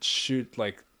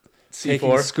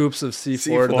taking scoops of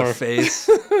C4 to the face.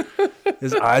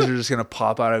 His eyes are just gonna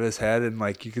pop out of his head, and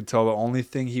like you could tell the only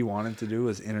thing he wanted to do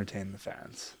was entertain the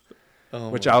fans. It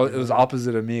was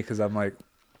opposite of me, because I'm like,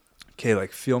 okay,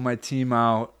 like feel my team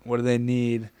out. What do they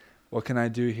need? What can I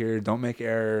do here? Don't make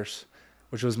errors,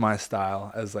 which was my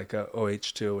style as like a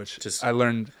OH2, which Just I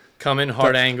learned. come in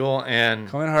hard angle and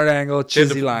Come in hard angle,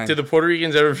 chizzy line. Did the Puerto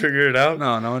Ricans ever figure it out?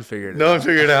 No one figured it No out. one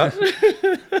figured it out.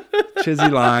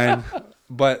 Chizzy line.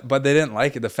 But they didn't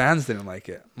like it. The fans didn't like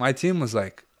it. My team was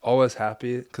like always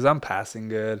happy because I'm passing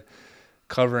good,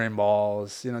 covering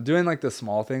balls, doing like the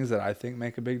small things that I think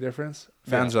make a big difference.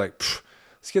 Fans are like,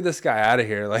 let's get this guy out of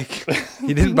here. Like,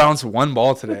 he didn't bounce 1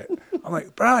 ball today. I'm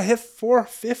like, bro, I hit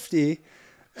 450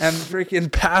 and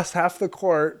freaking passed half the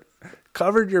court.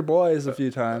 Covered your boys a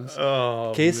few times.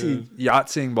 Oh, Casey man.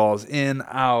 Yahtzeeing balls in,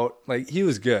 out. Like, he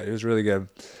was good. He was really good.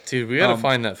 Dude, we gotta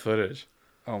find that footage.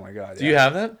 Oh my God. Do you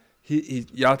have that? He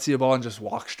Yahtzee a ball and just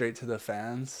walk straight to the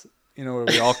fans. Where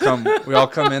we all come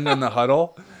in the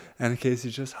huddle, and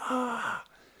Casey's just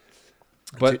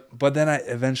But then I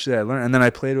learned, and then I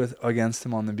played against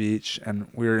him on the beach, and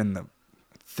we were in the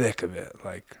thick of it.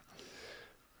 Like,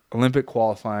 Olympic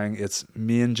qualifying, it's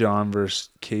me and John versus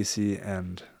Casey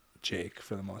and Jake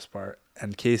for the most part.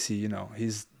 And Casey, you know,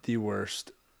 he's the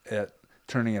worst at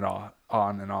turning it on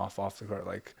and off the court.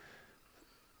 Like,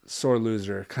 sore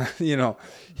loser. You know,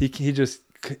 he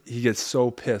gets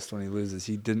so pissed when he loses.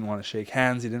 He didn't want to shake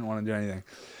hands. He didn't want to do anything.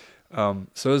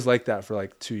 So it was like that for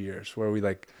like 2 years, where we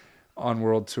like on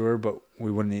world tour, but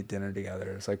we wouldn't eat dinner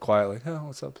together. It's like quiet, like, oh,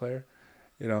 what's up, player?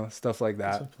 You know, stuff like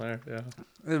that. What's up, player? Yeah.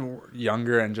 And we're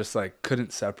younger and just like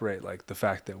couldn't separate like the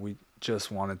fact that we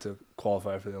just wanted to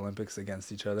qualify for the Olympics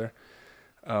against each other.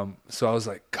 So I was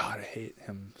like, God, I hate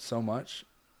him so much.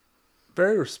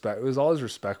 It was always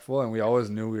respectful, and we always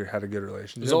knew we had a good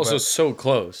relationship. It was also so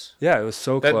close. Yeah, it was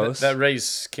so close. That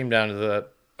race came down to the.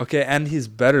 Okay, and he's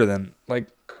better than, like,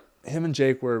 him and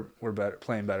Jake were better,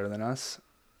 playing better than us,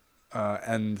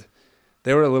 and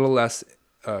they were a little less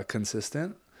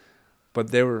consistent,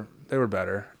 but they were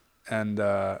better, and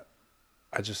I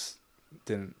just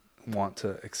didn't want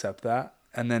to accept that.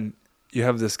 And then you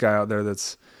have this guy out there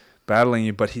that's battling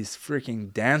you, but he's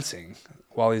freaking dancing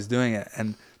while he's doing it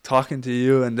and talking to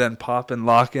you, and then popping,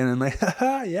 locking, and like,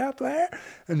 haha, yeah, player,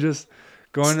 and just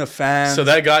going to fans. So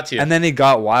that got to you. And then he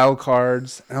got wild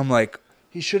cards, and I'm like,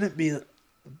 he shouldn't be,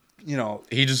 you know.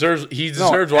 He deserves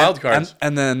wild cards.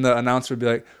 And then the announcer would be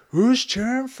like, who's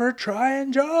cheering for Tri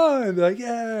and John? And be like,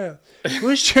 yeah.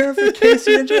 Who's cheering for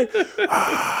Casey and Jay?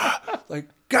 Like,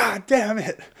 God damn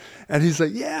it. And he's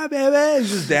like, yeah, baby. He's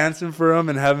just dancing for him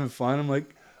and having fun. I'm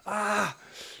like, ah.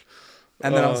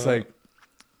 And then I was like,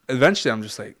 eventually I'm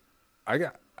just like,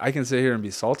 I can sit here and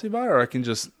be salty about it, or I can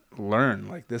just learn.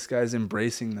 Like, this guy's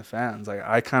embracing the fans. Like,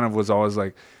 I kind of was always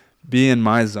like, be in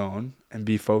my zone and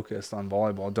be focused on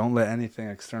volleyball. Don't let anything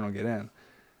external get in.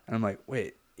 And I'm like,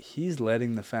 wait, he's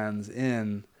letting the fans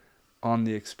in on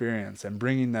the experience and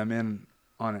bringing them in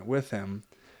on it with him.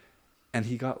 And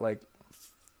he got like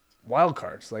wild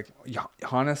cards. Like,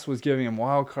 Hannes was giving him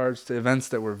wild cards to events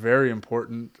that were very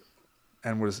important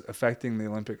and was affecting the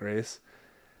Olympic race.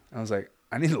 And I was like,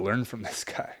 I need to learn from this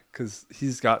guy because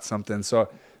he's got something. So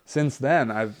since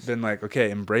then, I've been like, okay,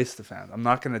 embrace the fans. I'm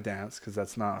not going to dance because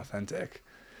that's not authentic.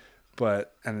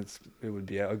 And it would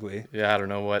be ugly. Yeah, I don't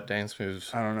know what dance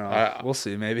moves. I don't know. We'll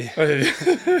see, maybe.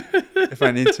 If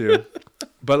I need to.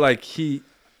 But like,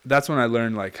 that's when I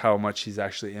learned like how much he's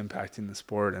actually impacting the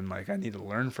sport, and like I need to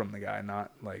learn from the guy,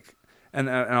 not like, and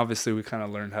obviously we kind of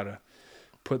learned how to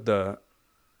put the,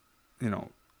 you know,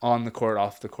 on the court,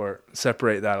 off the court,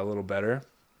 separate that a little better.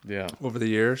 Yeah. Over the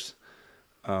years.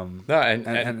 And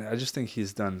I just think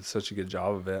he's done such a good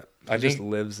job of it. He just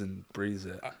lives and breathes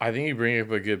it. I think you bring up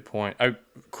a good point.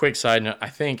 Quick side note, I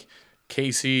think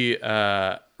Casey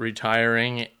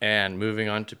retiring and moving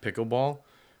on to pickleball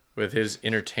with his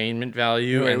entertainment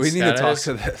value and we status, need to talk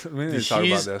to this. We need to talk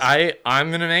about this. I'm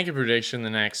going to make a prediction the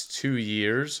next 2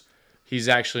 years. He's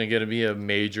actually going to be a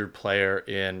major player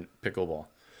in pickleball.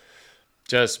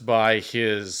 Just by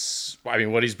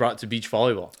what he's brought to beach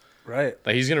volleyball. Right.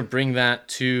 Like, he's going to bring that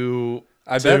to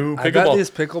pickleball. I bet these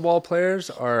pickleball players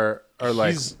are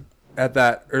like at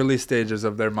that early stages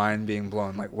of their mind being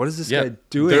blown. Like, what is this guy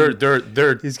doing?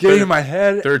 He's getting in my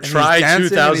head. They're try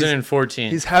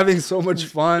 2014. He's having so much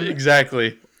fun.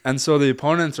 Exactly. And so the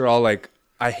opponents are all like,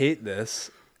 I hate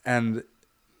this. And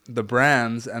the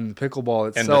brands and pickleball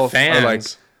itself are like,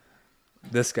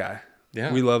 this guy.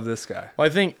 Yeah, we love this guy. Well, I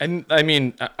think, and I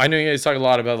mean, I know you guys talk a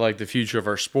lot about like the future of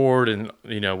our sport and,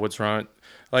 you know, what's wrong.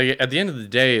 Like, at the end of the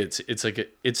day, it's like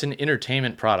it's an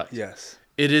entertainment product. Yes,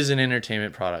 it is an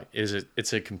entertainment product.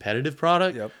 It's a competitive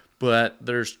product. Yep. But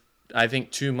there's, I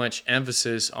think, too much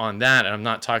emphasis on that, and I'm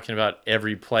not talking about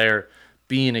every player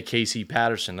being a Casey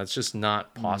Patterson. That's just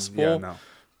not possible. Yeah, no.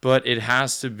 But it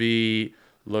has to be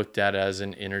looked at as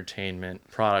an entertainment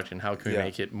product, and how can we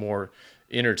make it more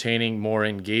entertaining, more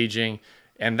engaging.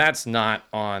 And that's not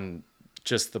on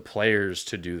just the players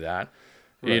to do that.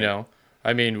 Right. You know,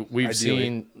 I mean, we've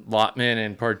seen Lotman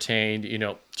and Partain, you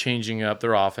know, changing up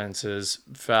their offenses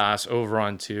fast over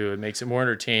on two. It makes it more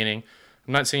entertaining.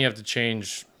 I'm not saying you have to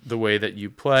change the way that you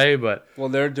play, but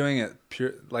they're doing it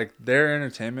pure, like their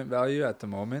entertainment value at the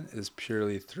moment is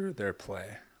purely through their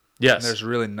play. Yes. And there's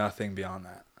really nothing beyond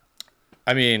that.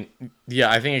 I mean,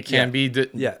 I think it can be.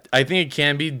 I think it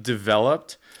can be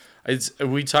developed.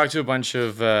 We talked to a bunch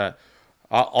of,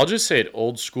 I'll just say it,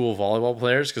 old school volleyball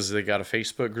players, because they got a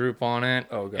Facebook group on it.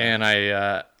 Oh, gosh.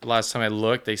 And last time I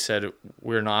looked, they said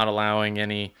we're not allowing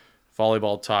any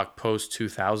volleyball talk post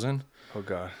 2000. Oh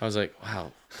god. I was like,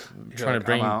 wow, I'm trying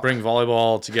to bring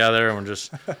volleyball together, and we're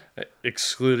just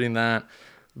excluding that.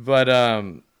 But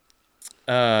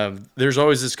there's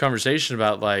always this conversation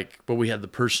about like, well, we had the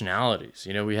personalities,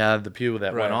 you know, we had the people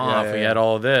that went off, we had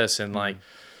all of this, and like,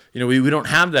 you know, we don't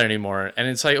have that anymore. And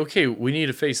it's like, okay, we need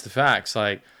to face the facts.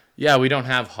 Like, yeah, we don't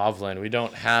have Hovland, we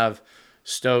don't have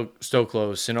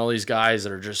Stoklos and all these guys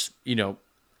that are just, you know,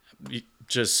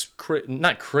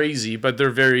 not crazy, but they're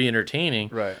very entertaining.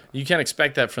 Right. You can't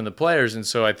expect that from the players, and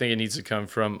so I think it needs to come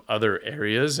from other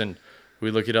areas. And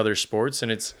we look at other sports,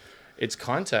 and it's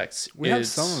context. We have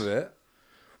some of it.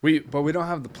 But we don't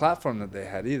have the platform that they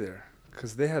had either,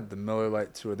 because they had the Miller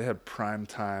Lite Tour. They had prime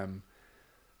time.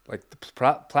 Like, the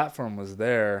platform was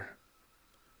there.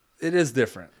 It is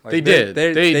different. Like, they did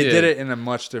it in a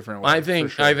much different way. I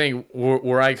think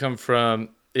where I come from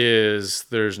is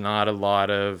there's not a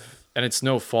lot of, and it's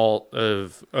no fault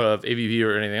of AVP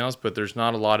or anything else, but there's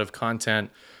not a lot of content,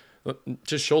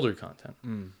 just shoulder content.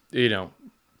 You know,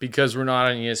 because we're not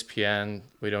on ESPN,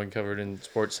 we don't cover it in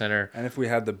SportsCenter. And if we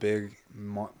had the big,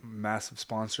 massive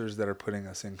sponsors that are putting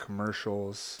us in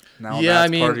commercials, now yeah,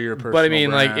 that's part of your personal but I mean,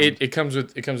 brand. like it comes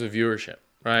with viewership,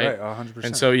 right? Right, 100%.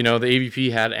 And so, you know, the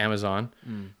AVP had Amazon,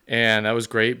 and that was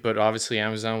great. But obviously,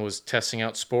 Amazon was testing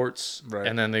out sports, Right.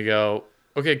 And then they go,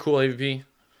 okay, cool, AVP.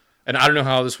 And I don't know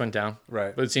how this went down,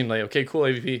 Right. But it seemed like, okay, cool,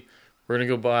 AVP. We're going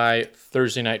to go buy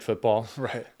Thursday Night Football.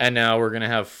 Right. And now we're going to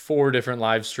have 4 different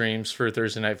live streams for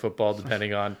Thursday Night Football,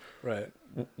 depending on Right.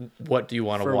 what do you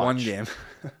want to For watch. one game.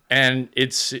 And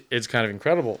it's kind of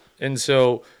incredible. And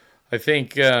so I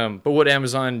think, but what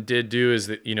Amazon did do is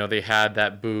that, you know, they had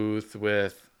that booth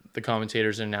with the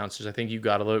commentators and announcers. I think you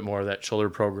got a little bit more of that shoulder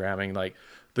programming, like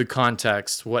the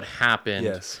context, what happened.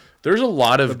 Yes. There's a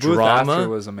lot of The booth drama. after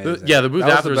was amazing. The booth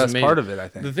that after was the best amazing. part of it, I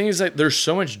think. The thing is that there's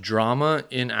so much drama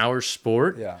in our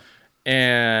sport. Yeah.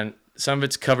 And some of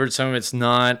it's covered, some of it's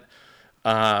not.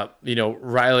 You know,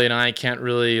 Riley and I can't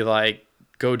really like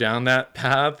go down that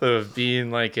path of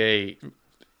being like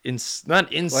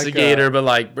not instigator, but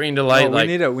like bring to light. Well,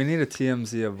 like we need a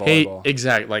TMZ of hey, volleyball.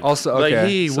 exactly. Like Also, like, okay.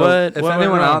 hey, so what? if what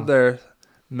anyone went wrong? out there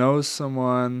knows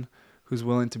someone who's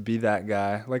willing to be that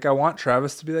guy, like I want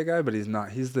Travis to be that guy, but he's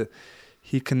not.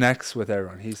 He connects with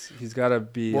everyone. He's got to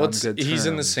be on good terms. He's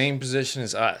in the same position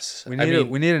as us. We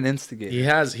need an instigator. He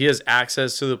has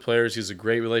access to the players. He has a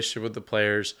great relationship with the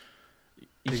players.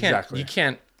 You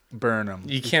can't burn him.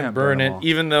 You can't burn it,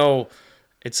 even though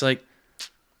it's like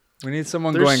we need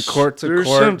someone going court to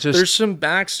court. There's some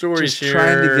backstories just here,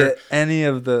 trying to get any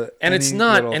of the. And it's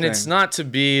not to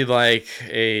be like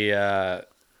a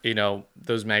you know,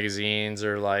 those magazines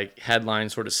or like headline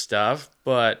sort of stuff,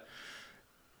 but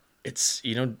it's,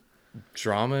 you know,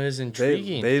 drama is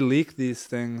intriguing. They leak these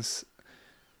things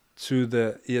to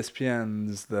the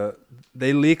ESPNs.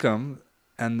 They leak them,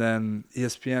 and then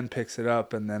ESPN picks it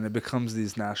up, and then it becomes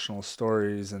these national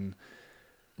stories and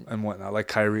whatnot. Like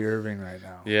Kyrie Irving right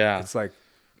now. Yeah, it's like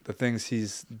the things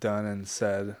he's done and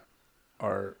said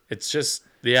are. It's just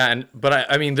but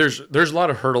I mean, there's a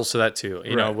lot of hurdles to that too.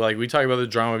 You know, like we talk about the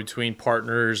drama between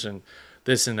partners and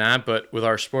this and that, but with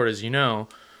our sport, as you know,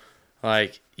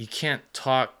 like you can't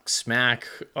talk smack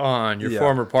on your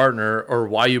former partner or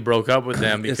why you broke up with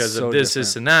them because of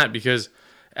this and that. Because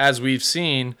as we've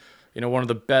seen, you know, one of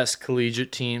the best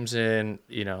collegiate teams in,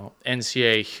 you know,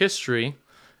 NCAA history,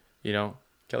 you know,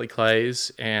 Kelly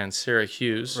Clays and Sarah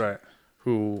Hughes, right,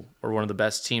 who are one of the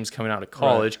best teams coming out of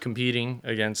college, competing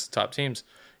against top teams.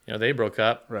 You know, they broke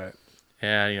up. Right.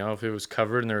 And, you know, if it was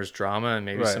covered and there was drama and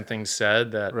maybe some things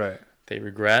said that they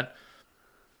regret,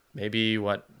 maybe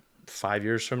 5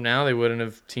 years from now, they wouldn't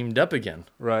have teamed up again.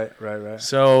 Right.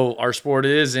 So our sport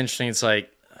is interesting. It's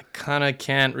like, I kind of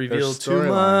can't reveal too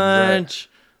much.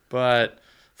 But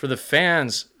for the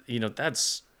fans, you know,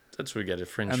 that's where we get a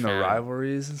fringe and fan. the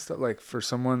rivalries and stuff, like for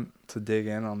someone to dig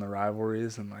in on the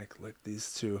rivalries and like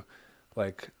these two,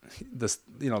 like this,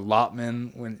 you know,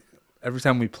 Lotman, when every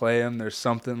time we play him, there's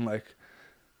something like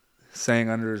saying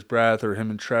under his breath, or him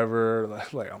and Trevor,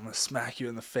 like I'm gonna smack you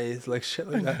in the face, like shit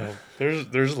like that.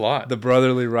 There's a lot. The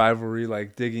brotherly rivalry,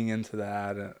 like digging into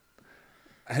that. And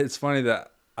it's funny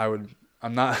that I'm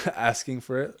not asking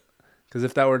for it, because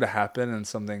if that were to happen and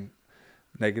something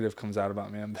negative comes out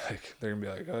about me, they're gonna be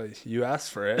like, oh, you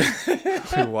asked for it.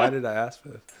 Why did I ask for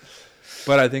this?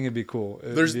 But I think it'd be cool.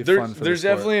 There's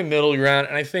definitely a middle ground,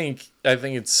 and I think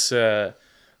it's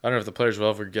I don't know if the players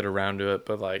will ever get around to it,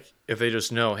 but like if they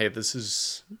just know, hey, this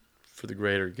is for the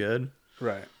greater good,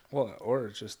 right? Well, or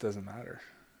it just doesn't matter.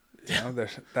 You know,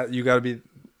 that you got to be.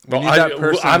 Well,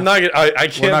 I'm not. I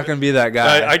can't. We're not gonna be that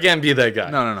guy. I can't be that guy.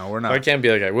 No, we're not. I can't be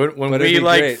that guy. When we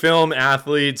like film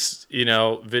athletes, you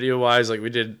know, video wise, like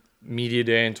we did media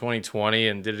day in 2020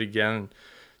 and did it again in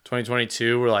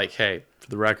 2022. We're like, hey, for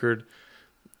the record,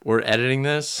 we're editing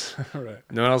this. Right.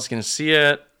 No one else can see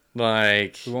it.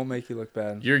 Like, We won't make you look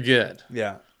bad. you're good.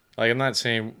 Yeah. Like, I'm not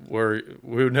saying we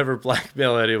would never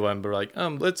blackmail anyone, but like,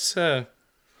 let's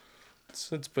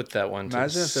put that one to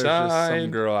Imagine the if there's just some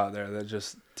side. girl out there that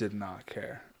just did not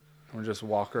care. And just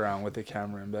walk around with the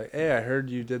camera and be like, hey, I heard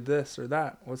you did this or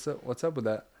that. What's up with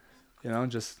that? You know,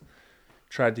 just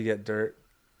tried to get dirt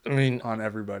I mean, on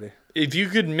everybody. if you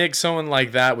could mix someone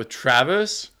like that with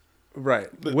Travis, Right.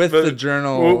 But- With but- the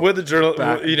journal with the journal,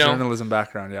 you know, journalism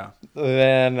background, yeah.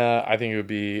 then I think it'd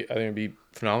be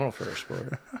phenomenal for our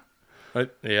sport.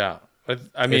 But yeah,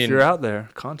 I mean, if you're out there,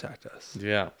 contact us.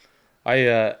 yeah,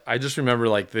 I just remember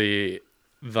like the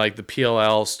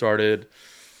PLL started,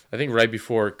 I think right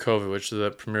before COVID, which is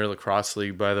the Premier Lacrosse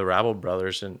League by the Rabble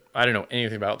brothers, and I don't know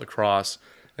anything about lacrosse,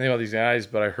 anything about these guys,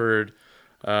 but I heard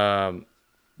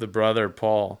the brother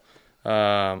Paul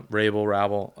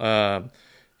Rabble.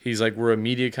 He's like, we're a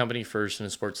media company first and a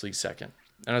sports league second.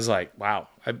 And I was like, wow,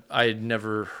 I had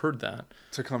never heard that.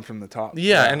 To come from the top.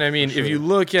 Yeah, and I mean, for if you sure.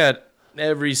 look at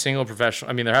every single professional,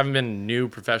 I mean, there haven't been new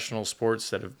professional sports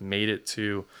that have made it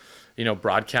to, you know,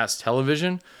 broadcast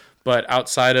television, but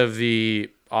outside of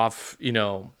the off, you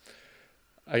know,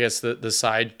 I guess the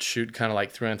side shoot kind of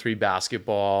like 3-on-3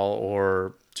 basketball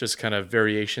or just kind of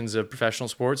variations of professional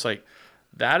sports, like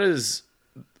that is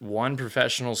one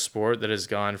professional sport that has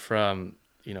gone from,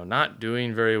 you know, not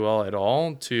doing very well at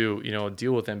all to, you know, a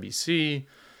deal with NBC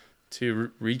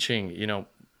to reaching, you know,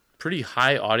 pretty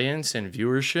high audience and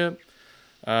viewership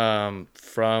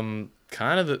from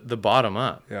kind of the bottom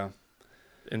up. Yeah.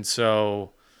 And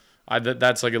so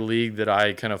that's like a league that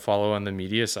I kind of follow on the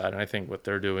media side. And I think what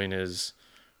they're doing is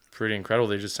pretty incredible.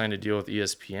 They just signed a deal with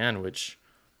ESPN, which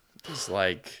is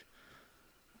like,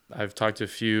 I've talked to a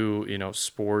few, you know,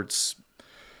 sports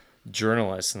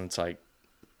journalists, and it's like,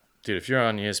 dude, if you're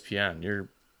on ESPN, you're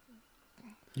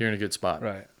in a good spot.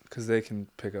 Right. Because they can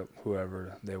pick up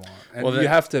whoever they want. And Well, you that-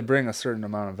 have to bring a certain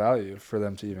amount of value for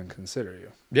them to even consider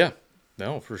you. Yeah.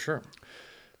 No, for sure.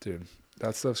 Dude,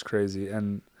 that stuff's crazy.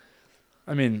 And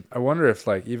I mean, I wonder if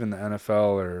like even the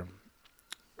NFL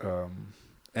or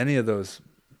any of those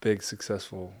big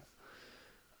successful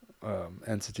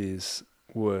entities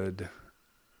would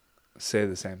say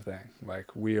the same thing.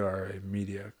 Like, we are a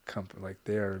media company. Like,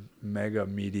 they are mega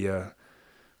media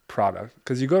product.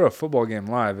 Because you go to a football game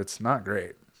live, it's not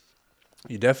great.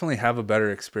 You definitely have a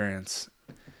better experience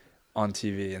on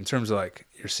TV in terms of like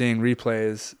you're seeing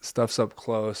replays, stuff's up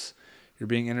close, you're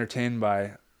being entertained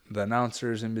by the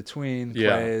announcers in between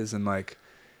Yeah. plays, and like,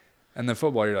 and then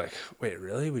football, you're like, wait,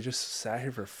 really? We just sat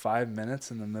here for 5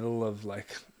 minutes in the middle of like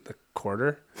the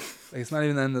quarter? Like, it's not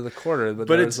even the end of the quarter, but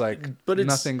there's like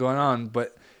nothing going on.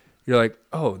 But you're like,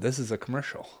 oh, this is a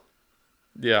commercial.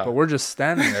 Yeah. But we're just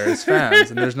standing there as fans,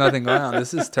 and there's nothing going on.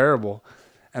 This is terrible.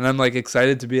 And I'm like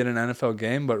excited to be at an NFL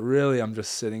game, but really I'm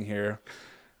just sitting here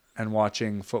and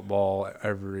watching football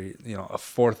every, a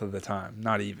fourth of the time,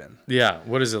 not even. Yeah.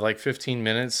 What is it, like 15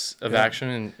 minutes of Yeah.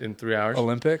 action in 3 hours?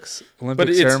 Olympic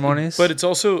It's- ceremonies. But it's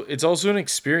also an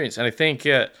experience. And I think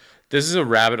this is a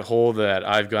rabbit hole that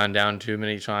I've gone down too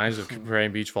many times of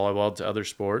comparing beach volleyball to other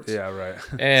sports. yeah, right.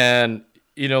 And,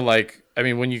 like, I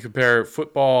mean, when you compare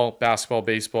football, basketball,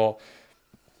 baseball,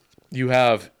 you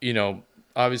have,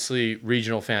 obviously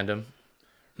regional fandom,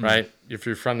 right? If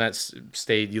you're from that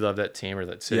state, you love that team or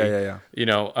that city. Yeah.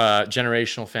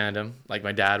 Generational fandom. Like,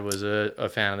 my dad was a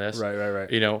fan of this. Right.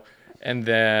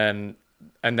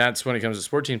 And that's when it comes to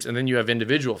sport teams. And then you have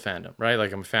individual fandom, right?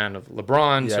 Like, I'm a fan of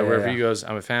LeBron, so wherever he goes,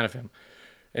 I'm a fan of him.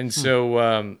 And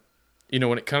so,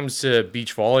 when it comes to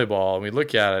beach volleyball, and we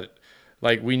look at it,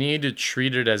 like, we need to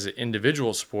treat it as an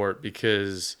individual sport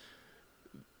because,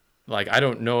 like, I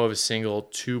don't know of a single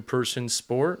two-person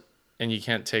sport, and you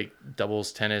can't take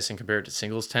doubles tennis and compare it to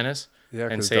singles tennis and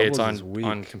 'cause say it's doubles is weak.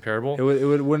 on comparable.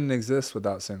 It wouldn't exist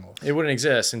without singles. It wouldn't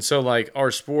exist. And so, like,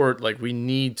 our sport, like, we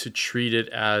need to treat it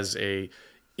as a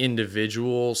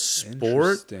individual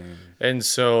sport. Interesting. And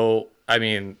so, I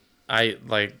mean,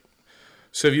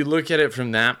 so if you look at it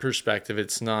from that perspective,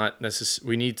 it's not necessary.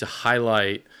 We need to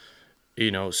highlight,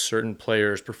 certain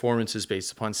players' performances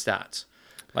based upon stats.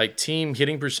 Like, team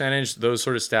hitting percentage, those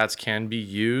sort of stats can be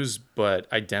used, but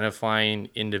identifying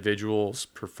individuals'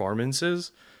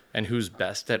 performances and who's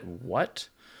best at what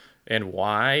and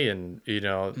why and,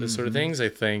 this sort of things, I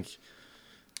think,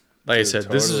 like I said,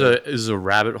 this is a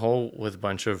rabbit hole with a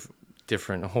bunch of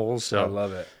different holes. So I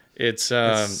love it. It's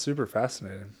super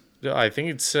fascinating. I think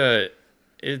it's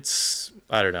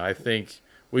I don't know. I think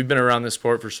we've been around this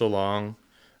sport for so long.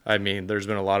 I mean, there's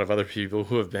been a lot of other people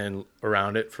who have been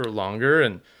around it for longer,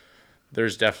 and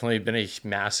there's definitely been a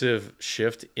massive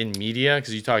shift in media,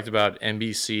 because you talked about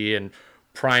NBC and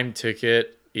Prime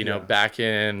Ticket, back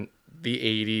in the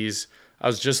 80s. I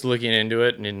was just looking into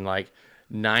it, and in like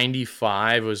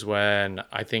 95 was when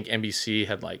I think NBC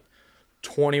had like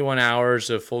 21 hours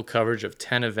of full coverage of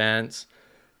 10 events.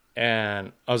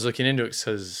 And I was looking into it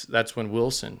because that's when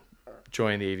Wilson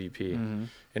joined the AVP in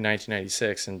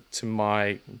 1996. And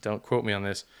don't quote me on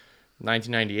this,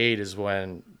 1998 is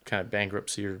when kind of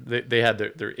bankruptcy, or they had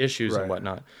their issues and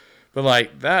whatnot. But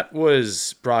like, that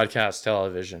was broadcast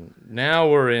television. Now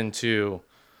we're into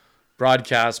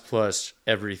broadcast plus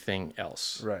everything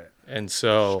else. Right. And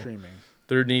so Streaming.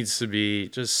 there needs to be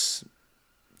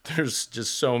there's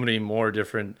just so many more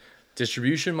different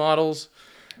distribution models.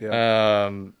 Yeah.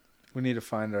 We need to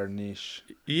find our niche.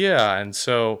 Yeah, and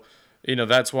so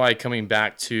that's why coming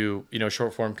back to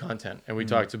short form content, and we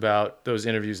talked about those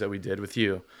interviews that we did with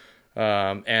you,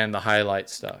 and the highlight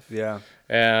stuff. Yeah.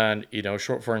 And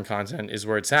short form content is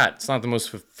where it's at. It's not the most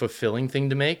fulfilling thing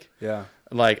to make. Yeah.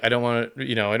 Like, I don't want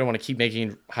to keep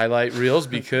making highlight reels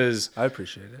because I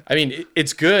appreciate it. I mean,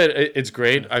 it's good. It's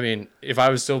great. I mean, if I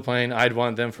was still playing, I'd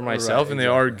want them for myself, Right, and they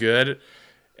are good.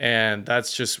 And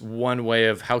that's just one way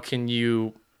of how can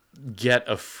you get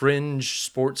a fringe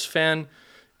sports fan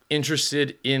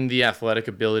interested in the athletic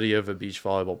ability of a beach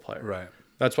volleyball player. Right.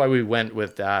 That's why we went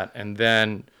with that. And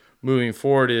then moving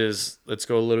forward is let's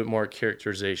go a little bit more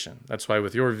characterization. That's why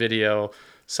with your video,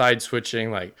 side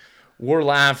switching, like, we're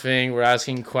laughing, we're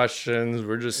asking questions,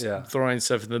 we're just throwing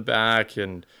stuff in the back.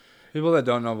 And people that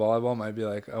don't know volleyball might be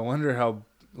like, I wonder how,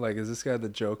 like, is this guy the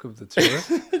joke of the tour?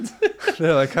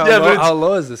 They're like, how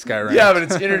low is this guy ranked? Yeah, but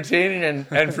it's entertaining.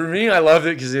 And for me, I loved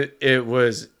it because it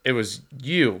was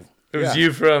you. It was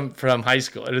you from high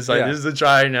school. And it's like, this is the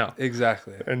try now.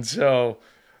 Exactly. And so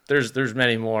there's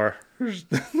many more.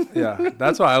 Yeah,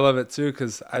 that's why I love it too,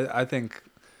 because I think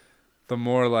the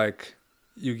more, like,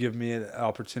 you give me an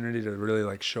opportunity to really,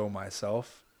 like, show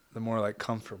myself, the more, like,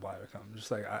 comfortable I become. Just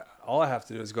like, all I have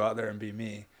to do is go out there and be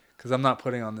me, because I'm not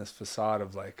putting on this facade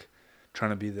of, like,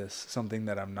 trying to be something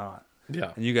that I'm not.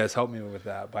 Yeah. And you guys help me with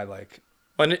that by, like,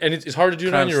 and it's hard to do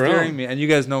it on your steering own. me, and you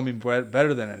guys know me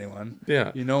better than anyone.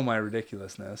 Yeah. You know my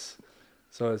ridiculousness,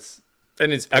 so it's.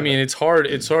 And it's hard.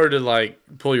 It's hard to, like,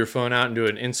 pull your phone out and do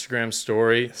an Instagram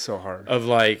story. It's so hard. Of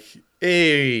like,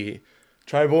 hey,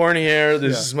 Triborn here.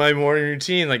 This is my morning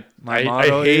routine. Like, my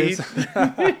motto I hate.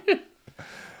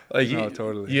 Like, no,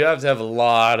 totally. You have to have a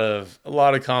lot of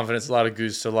confidence, a lot of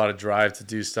goose, a lot of drive to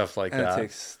do stuff like that. It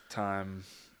takes time.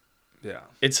 Yeah.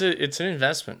 It's an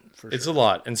investment. It's sure. a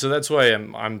lot, and so that's why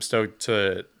I'm stoked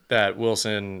that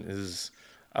Wilson has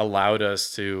allowed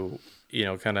us to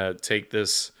kind of take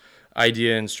this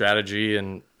idea and strategy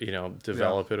and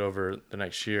develop it over the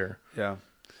next year. Yeah.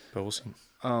 But we'll see.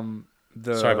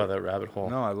 Sorry about that rabbit hole.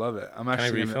 No, I love it. I'm Can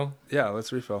actually I refill? Yeah,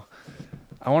 let's refill.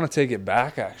 I want to take it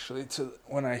back actually to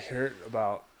when I heard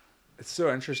about. It's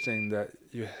so interesting that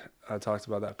you talked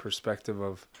about that perspective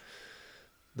of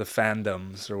the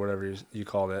fandoms or whatever you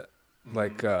called it,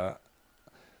 like the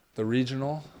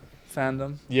regional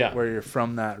fandom. Yeah. Where you're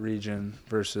from that region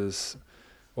versus.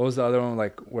 What was the other one,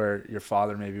 like, where your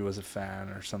father maybe was a fan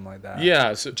or something like that?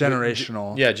 Yeah. So,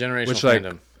 generational. Generational which, fandom.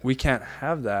 like, we can't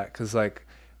have that because, like,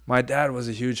 my dad was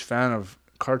a huge fan of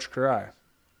Karch Kiraly.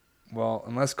 Well,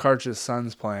 unless Karch's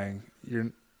son's playing,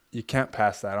 you can't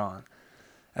pass that on.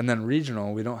 And then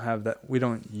regional, we don't have that. We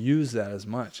don't use that as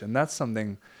much. And that's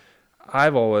something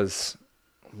I've always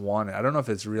wanted. I don't know if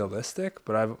it's realistic,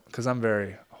 but because I'm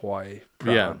very Hawaii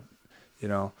proud,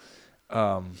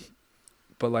 but,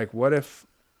 like, what if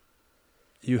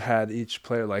you had each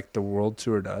player like the World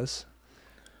Tour does,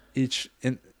 the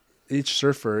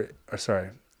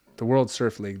World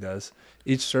Surf League does.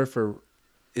 Each surfer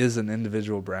is an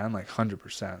individual brand, like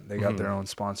 100%. They got their own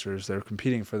sponsors. They're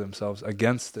competing for themselves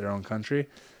against their own country,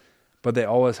 but they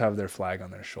always have their flag on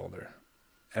their shoulder.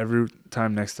 Every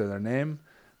time next to their name,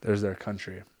 there's their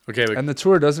country. Okay, and the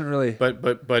tour doesn't really.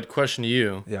 But question to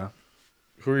you. Yeah.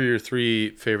 Who are your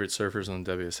 3 favorite surfers on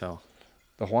the WSL?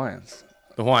 The Hawaiians.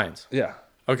 The Hawaiians. Yeah.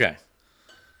 Okay.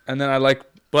 And then I like.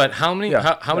 But how many?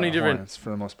 Yeah, how many different? Hawaiians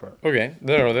for the most part. Okay,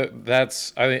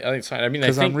 that's I think it's fine. I mean,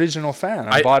 because I'm a regional fan,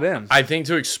 I bought in. I think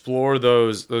to explore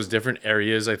those different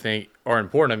areas, I think are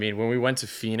important. I mean, when we went to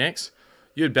Phoenix,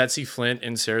 you had Betsy Flint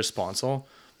and Sarah Sponsel.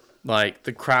 Like,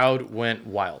 the crowd went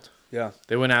wild. Yeah,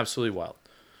 they went absolutely wild.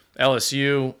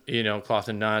 LSU, Cloth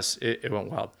and Nuss, it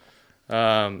went wild.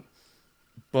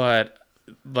 But,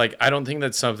 like, I don't think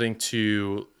that's something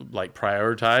to, like,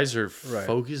 prioritize or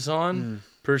focus on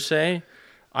per se.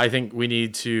 I think we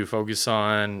need to focus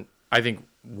on,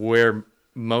 where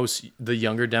the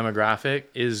younger demographic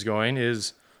is going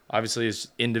is obviously is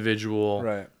individual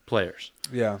Right. players.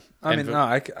 Yeah. I And mean, no,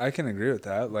 I can agree with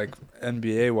that. Like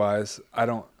NBA wise,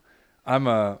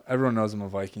 everyone knows I'm a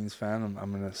Vikings fan.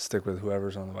 I'm going to stick with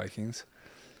whoever's on the Vikings.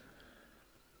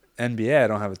 NBA, I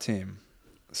don't have a team.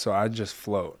 So I just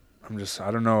float.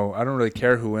 I don't know. I don't really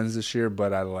care who wins this year,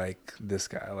 but I like this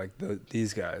guy. I like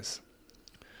these guys.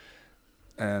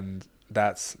 And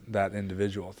that's that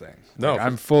individual thing. No, Like,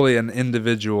 I'm fully an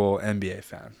individual NBA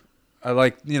fan. I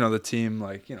like, the team,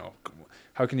 like,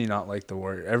 how can you not like the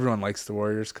Warriors? Everyone likes the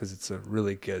Warriors because it's a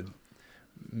really good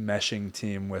meshing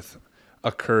team with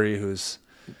a Curry who's,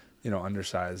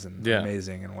 undersized and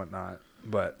amazing and whatnot.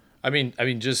 But I mean,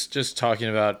 just talking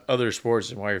about other sports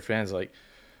and why you're fans, like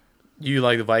you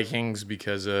like the Vikings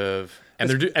because of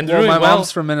they're doing my well.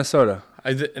 mom's from Minnesota.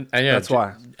 That's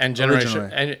why. And Originally.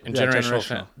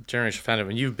 generational fandom.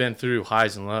 And you've been through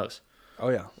highs and lows. Oh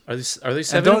yeah. Are they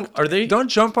 7? Don't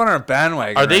jump on our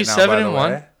bandwagon. Are they right now,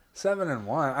 7-1?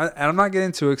 7-1. And I'm not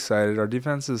getting too excited. Our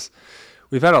defense is.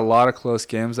 We've had a lot of close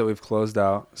games that we've closed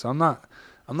out. So I'm not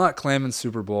claiming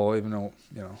Super Bowl, even though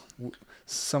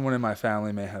someone in my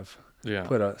family may have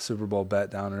put a Super Bowl bet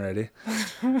down already.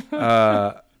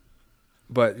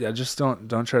 But yeah, just don't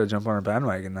try to jump on our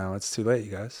bandwagon now. It's too late,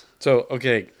 you guys. So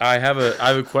okay, I have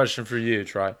a question for you,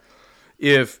 Troy.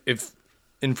 If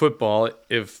in football,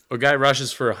 if a guy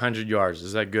rushes for 100 yards,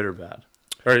 is that good or bad?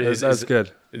 Or That's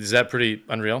good. Is that pretty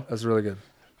unreal? That's really good.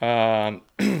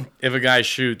 If a guy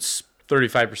shoots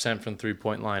 35% from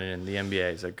 3-point line in the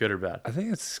NBA, is that good or bad? I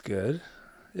think it's good.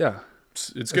 Yeah.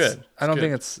 It's good. I don't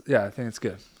think it's. Yeah, I think it's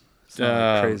good. It's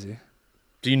not like crazy.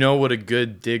 Do you know what a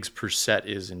good digs per set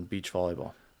is in beach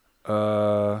volleyball?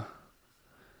 I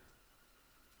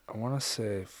want to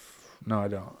say. No, I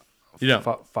don't. You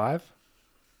don't? 5?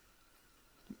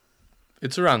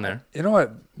 It's around there. You know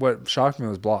what? What shocked me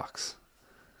was blocks.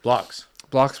 Blocks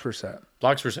Per set.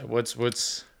 Blocks per set.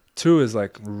 What's 2 is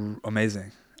like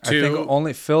amazing. 2? I think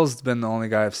only Phil's been the only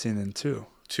guy I've seen in 2.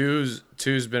 Two's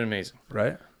been amazing.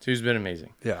 Right? 2's been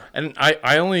amazing. Yeah. And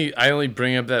I only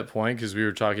bring up that point because we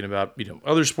were talking about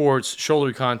other sports,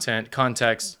 shoulder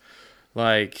context,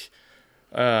 like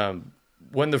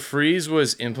when the freeze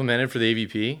was implemented for the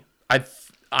AVP,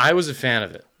 I was a fan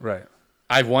of it. Right.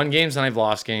 I've won games and I've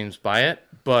lost games by it,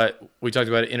 but we talked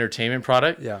about an entertainment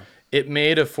product. Yeah. It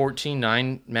made a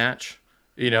 14-9 match,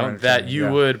 that you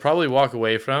would probably walk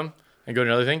away from and go to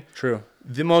another thing. True.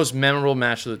 The most memorable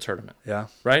match of the tournament. Yeah.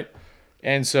 Right?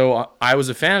 And so I was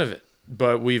a fan of it,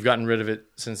 but we've gotten rid of it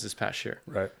since this past year.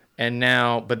 Right. And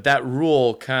now, but that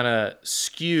rule kind of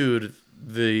skewed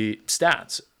the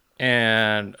stats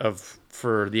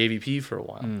for the AVP for a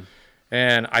while.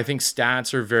 And I think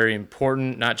stats are very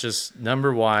important, not just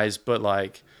number wise, but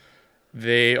like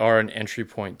they are an entry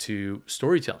point to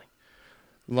storytelling.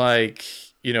 Like,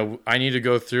 I need to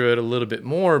go through it a little bit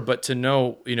more, but to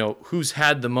know, who's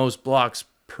had the most blocks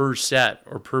per set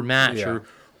or per match or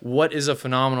what is a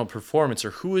phenomenal performance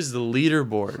or who is the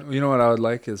leaderboard. You know what I would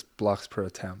like is blocks per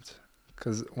attempt.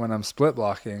 Because when I'm split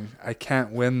blocking, I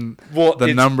can't win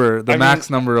the max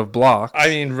number of blocks.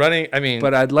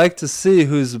 But I'd like to see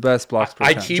who's the best blocks per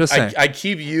attempt. I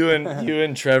keep you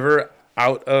and Trevor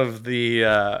out of the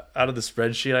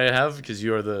spreadsheet I have because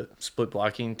you are the split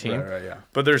blocking team. Right, yeah.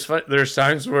 But there's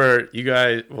times where you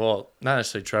guys, well, not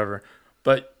necessarily Trevor,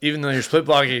 but even though you're split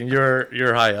blocking,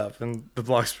 you're high up in the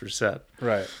blocks per set.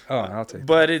 Right. Oh, I'll take.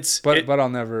 But that. But I'll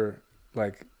never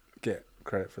get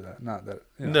credit for that. Not that.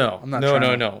 No. I'm not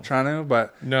trying to,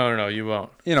 but no, you won't.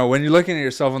 When you're looking at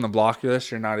yourself on the block list,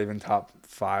 you're not even top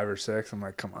 5 or 6. I'm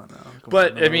like, come on now.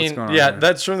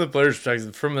 That's from the player's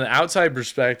perspective. From an outside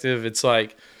perspective, it's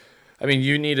like,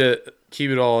 you need to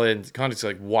keep it all in context.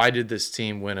 Like, why did this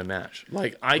team win a match?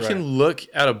 Like, I can look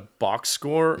at a box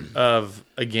score of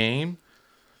a game,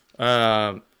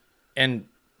 and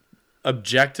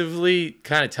objectively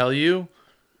kind of tell you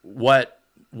what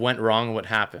went wrong and what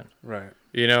happened. Right.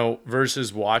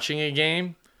 Versus watching a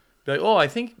game, be like, oh, I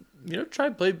think,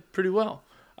 Tribe played pretty well.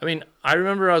 I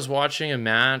remember I was watching a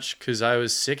match because I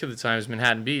was sick at the time. It was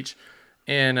Manhattan Beach.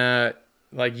 And,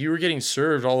 you were getting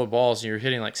served all the balls and you were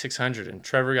hitting like 600. And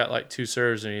Trevor got 2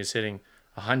 serves and he was hitting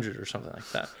 100 or something like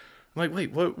that. I'm like,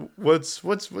 wait,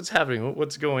 what's happening?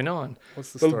 What's going on?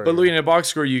 What's the story? But looking at a box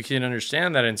score, you can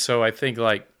understand that. And so I think,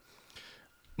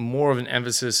 more of an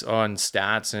emphasis on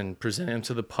stats and presenting them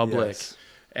to the public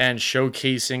and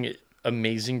showcasing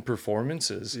amazing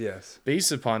performances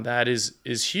based upon that is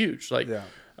huge.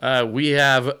 We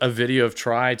have a video of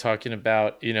Try talking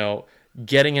about,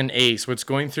 getting an ace, what's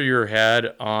going through your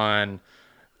head on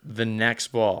the next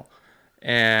ball.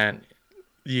 And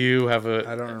You have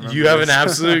I don't remember you have an this.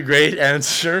 absolute great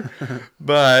answer,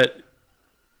 but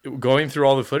going through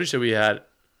all the footage that we had,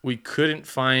 we couldn't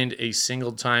find a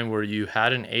single time where you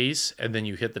had an ace and then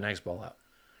you hit the next ball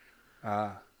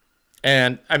out.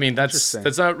 And I mean Interesting.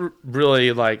 that's not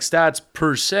really like stats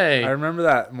per se. I remember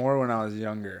that more when I was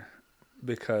younger,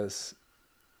 because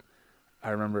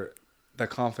I remember the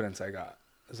confidence I got.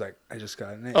 It was like, I just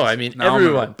got an ace. Oh, I mean, now I'm gonna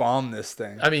everyone. bomb this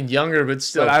thing. I mean, younger, but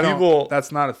still, But I don't. people.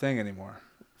 That's not a thing anymore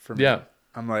for me. Yeah.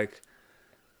 I'm like,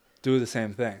 do the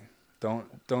same thing.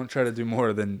 Don't try to do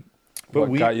more than But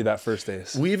what got you that first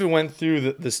ace. We even went through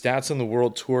the stats on the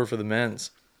World Tour for the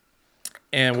men's.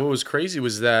 And what was crazy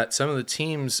was that some of the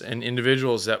teams and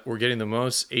individuals that were getting the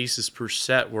most aces per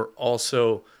set were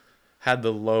also had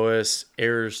the lowest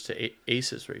errors to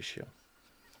aces ratio.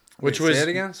 Which Wait, was say it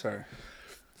again. Sorry.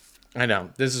 I know.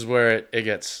 This is where it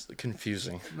gets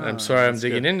confusing. No, I'm sorry I'm that's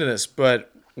digging good. into this,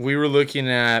 but we were looking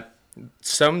at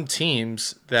some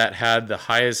teams that had the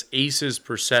highest aces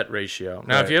per set ratio.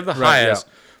 Now, if you have the highest,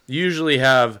 you usually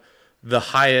have the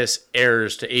highest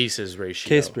errors to aces ratio.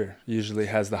 Case beer usually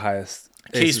has the highest.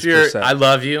 Case aces beer, per set. I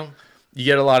love you. You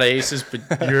get a lot of aces, but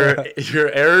your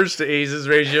errors to aces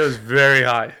ratio is very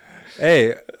high.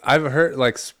 Hey, I've heard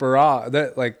like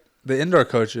that like the indoor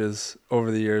coaches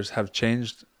over the years have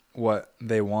changed what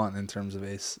they want in terms of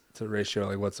ace to ratio,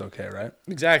 like what's okay, right?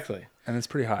 Exactly. And it's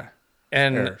pretty high.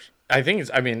 And Errors. I think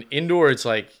I mean, indoor, it's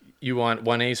like you want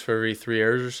one ace for every 3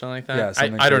 errors or something like that. Yeah,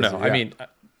 something I don't crazy, know. yeah. I mean, I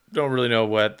don't really know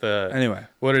what Anyway,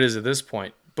 what it is at this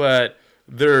point, but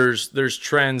there's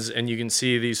trends, and you can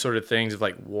see these sort of things of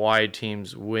like why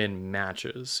teams win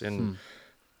matches, and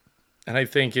I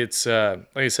think it's like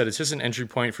I said, it's just an entry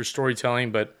point for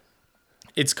storytelling, but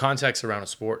it's context around a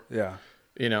sport, yeah.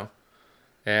 you know,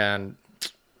 and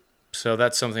so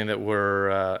that's something that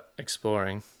we're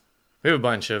exploring. We have a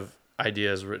bunch of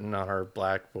ideas written on our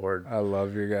blackboard, I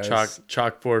love your guys'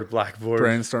 chalkboard, blackboard.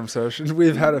 brainstorm sessions.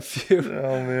 We've had a few.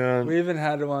 Oh man, We even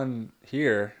had one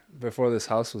here before this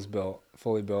house was built,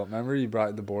 fully built. Remember you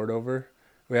brought the board over?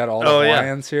 We had all the Oh, yeah.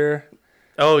 Hawaiians here.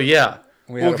 oh yeah.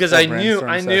 We Well, had a because full I knew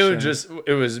brainstorm session. just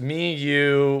it was me,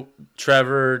 you,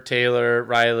 Trevor, Taylor,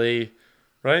 Riley,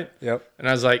 right? Yep. And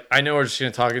I was like, I know we're just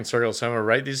gonna talk in circles, so I'm gonna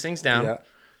write these things down. Yeah. I'm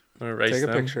gonna write Take a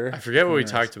them. picture. I forget what we Nice.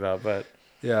 talked about, but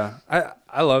Yeah.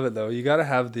 I love it though. You gotta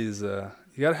have these you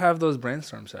gotta have those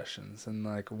brainstorm sessions, and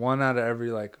like one out of every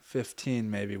like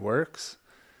 15 maybe works.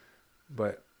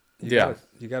 But Yeah.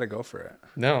 you gotta go for it.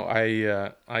 no,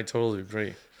 I totally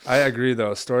agree. I agree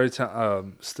though.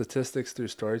 Statistics through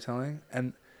storytelling,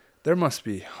 and there must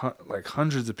be like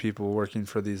hundreds of people working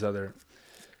for these other,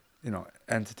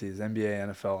 entities, NBA,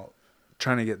 NFL,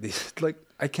 trying to get these. Like,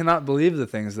 I cannot believe the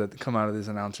things that come out of these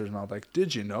announcers' mouth. Like,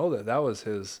 did you know that was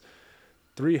his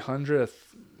 300th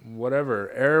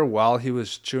whatever error while he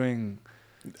was chewing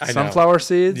I know. sunflower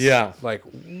seeds? Yeah. Like,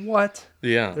 what?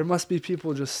 Yeah. There must be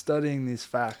people just studying these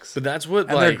facts, But that's what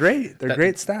and they're great. They're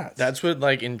great stats. That's what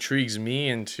like intrigues me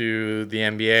into the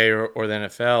NBA or the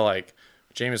NFL. Like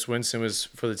Jameis Winston was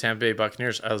for the Tampa Bay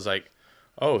Buccaneers. I was like,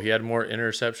 oh, he had more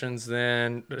interceptions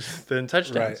than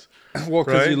touchdowns. Right. Well,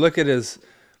 because Right? you look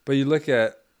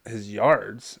at his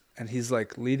yards, and he's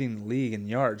like leading the league in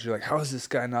yards. You're like, how is this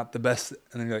guy not the best?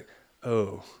 And then you're like,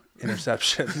 oh,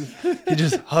 interception. He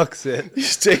just hucks it.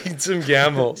 He's taking some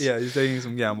gambles. Yeah, he's taking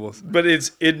some gambles. But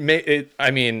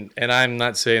I mean, and I'm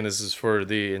not saying this is for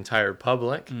the entire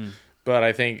public, but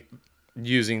I think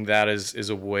using that is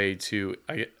a way to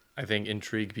I think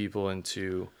intrigue people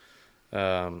into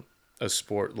a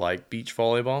sport like beach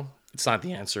volleyball. It's not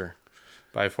the answer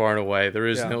by far and away. There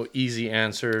is Yeah. no easy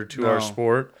answer to No. our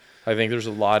sport. I think there's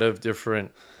a lot of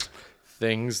different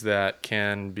things that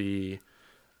can be,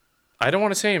 I don't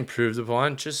want to say improved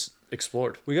upon, just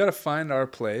explored. We got to find our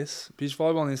place. Beach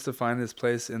volleyball needs to find its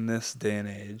place in this day and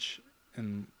age,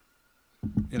 and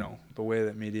the way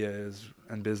that media is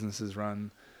and businesses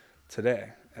run today.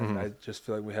 And I just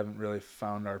feel like we haven't really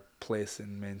found our place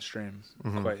in mainstream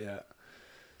quite yet.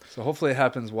 So hopefully it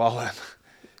happens while I'm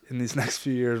in these next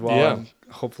few years, while I'm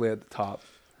hopefully at the top.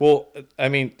 Well, I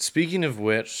mean, speaking of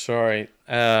which, sorry,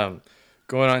 going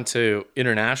on to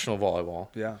international volleyball,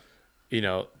 Yeah.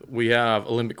 We have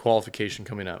Olympic qualification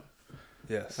coming up.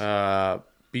 Yes.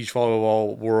 Beach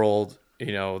volleyball world,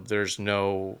 there's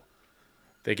no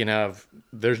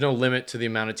limit to the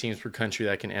amount of teams per country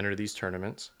that can enter these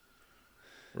tournaments.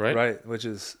 Right? Right. Which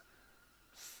is,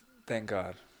 thank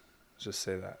God. Just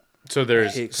say that. So I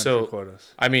there's hate country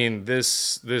quotas. I mean,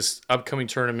 this upcoming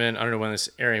tournament, I don't know when this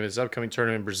is airing, but this upcoming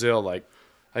tournament in Brazil, like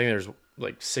I think there's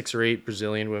like 6 or 8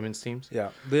 Brazilian women's teams. Yeah.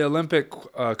 The Olympic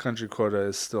country quota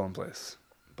is still in place,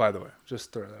 by the way.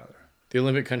 Just throw that out there. The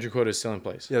Olympic country quota is still in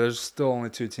place. Yeah, there's still only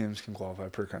 2 teams can qualify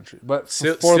per country. But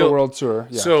Still- for the still- World Tour,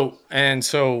 yeah.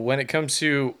 So when it comes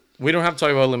to, we don't have to talk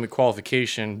about Olympic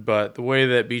qualification, but the way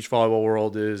that beach volleyball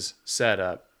world is set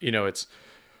up, it's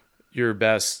your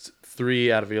best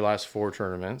 3 out of your last 4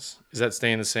 tournaments. Is that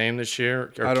staying the same this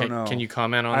year? Or I don't know. Can you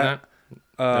comment on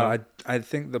that? I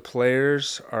think the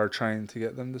players are trying to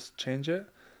get them to change it,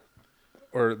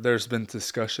 or there's been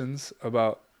discussions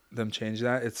about them changing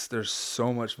that. There's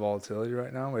so much volatility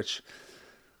right now, which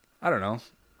I don't know.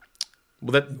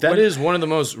 Well, that is one of the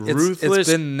most ruthless. It's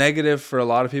been negative for a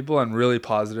lot of people and really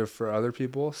positive for other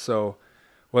people. So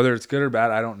whether it's good or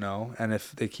bad, I don't know. And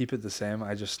if they keep it the same,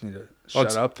 I just need to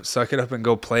shut up, suck it up, and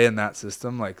go play in that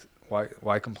system. Like,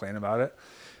 why complain about it?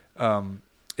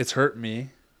 It's hurt me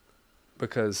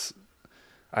because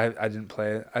I didn't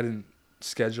play it. I didn't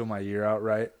schedule my year out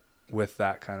right with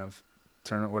that kind of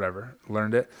tournament, whatever.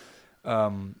 Learned it.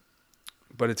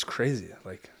 But it's crazy.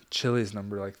 Like, Chile's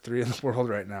number 3 in the world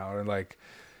right now. Or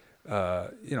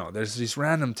there's these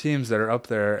random teams that are up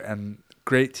there and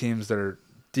great teams that are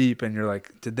deep, and you're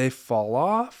like, did they fall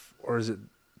off, or did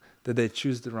they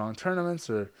choose the wrong tournaments,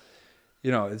 or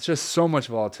it's just so much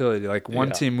volatility. Like,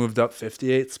 one team moved up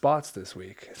 58 spots this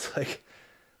week. It's like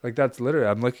that's literally,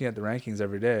 I'm looking at the rankings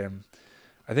every day, and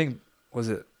I think, was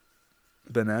it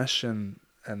Benesh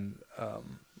and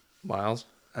Miles?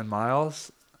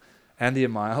 Andy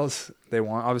and Miles, they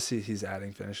won. Obviously he's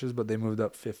adding finishes, but they moved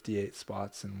up 58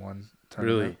 spots in one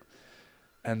tournament. Really?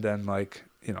 And then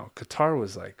Qatar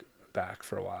was back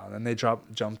for a while, and then they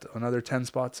jumped another 10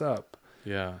 spots up.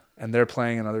 Yeah. And they're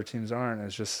playing and other teams aren't.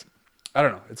 It's just, I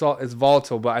don't know. It's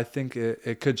volatile, but I think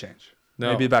it could change.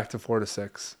 No. Maybe back to 4 to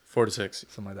 6. 4 to 6.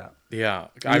 Something like that. Yeah.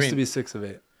 It used to be 6 of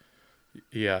 8.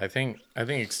 Yeah, I think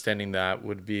extending that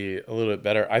would be a little bit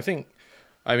better.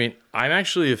 I'm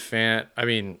actually a fan.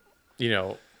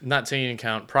 Not taking into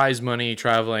account prize money,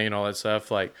 traveling, and all that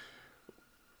stuff.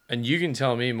 And you can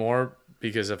tell me more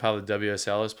because of how the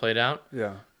WSL has played out.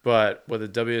 Yeah. But what the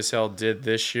WSL did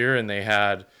this year, and they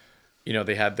had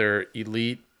their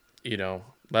elite,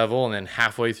 level, and then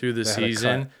halfway through the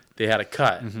season, they had a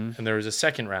cut, and there was a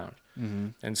second round. Mm-hmm.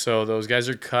 And so those guys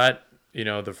are cut.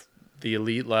 The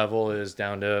elite level is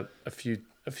down to a few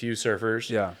surfers.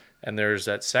 Yeah. And there's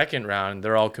that second round.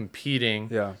 They're all competing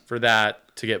for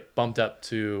that to get bumped up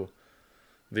to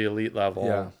the elite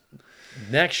level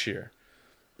next year.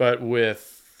 But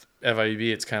with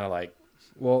FIVB, it's kind of like,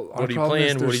 well, what are you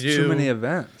playing? What do you do? There's too many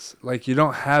events. You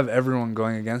don't have everyone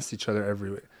going against each other every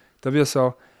week.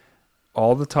 WSL,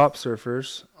 all the top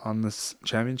surfers on this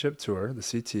championship tour, the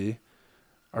CT,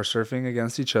 are surfing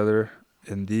against each other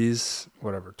in these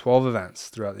 12 events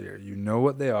throughout the year. You know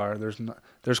what they are.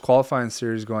 There's qualifying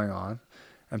series going on,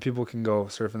 and people can go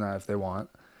surfing that if they want.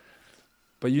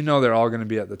 But they're all going to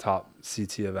be at the top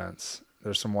CT events.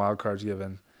 There's some wild cards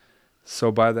given.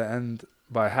 So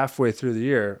by halfway through the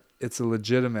year, it's a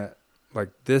legitimate,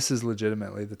 this is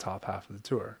legitimately the top half of the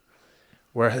tour.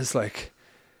 Whereas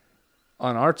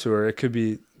on our tour, it could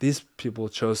be these people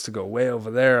chose to go way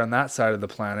over there on that side of the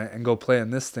planet and go play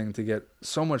in this thing to get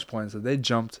so much points that they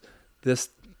jumped this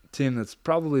team that's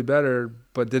probably better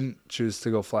but didn't choose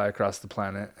to go fly across the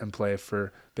planet and play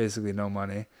for basically no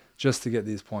money just to get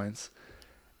these points.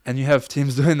 And you have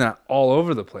teams doing that all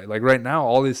over the place. Right now,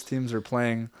 all these teams are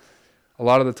playing. A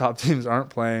lot of the top teams aren't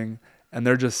playing, and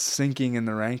they're just sinking in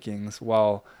the rankings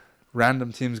while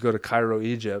random teams go to Cairo,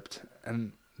 Egypt,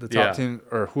 and the top team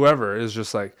or whoever is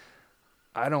just I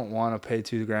don't want to pay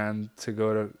 $2,000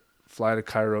 to fly to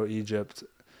Cairo, Egypt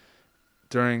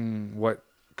during what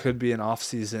could be an off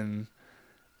season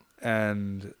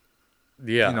and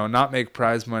not make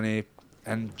prize money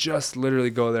and just literally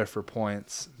go there for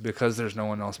points because there's no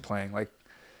one else playing.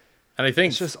 And I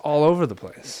think it's just all over the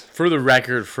place. For the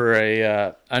record, for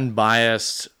a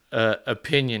unbiased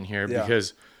opinion here,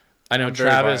 because I know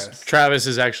Travis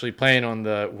is actually playing on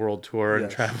the world tour and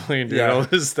traveling and doing all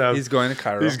this stuff. He's going to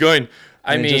Cairo. He's going.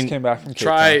 He just came back from Cape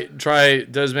Town. Try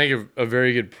does make a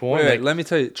very good point. Wait, let me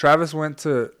tell you, Travis went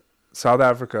to South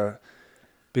Africa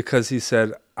because he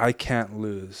said, I can't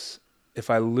lose. If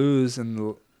I lose in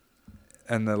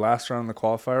the last round of the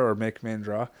qualifier or make main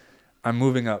draw, I'm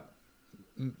moving up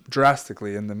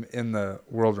drastically in the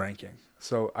world ranking.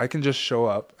 So I can just show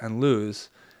up and lose,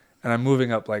 and I'm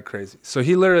moving up like crazy. So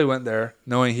he literally went there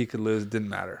knowing he could lose, didn't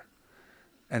matter.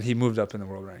 And he moved up in the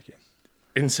world ranking.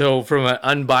 And so from an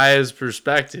unbiased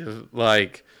perspective,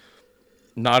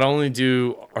 not only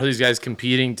are these guys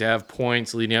competing to have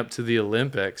points leading up to the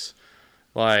Olympics,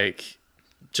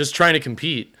 just trying to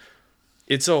compete,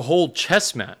 it's a whole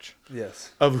chess match.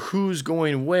 Yes. Of who's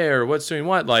going where, what's doing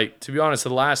what. To be honest, the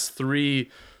last 3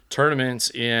 tournaments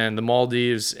in the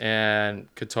Maldives and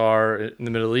Qatar in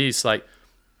the Middle East, like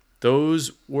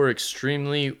those were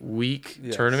extremely weak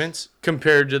Yes. tournaments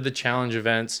compared to the challenge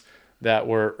events that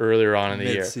were earlier on in the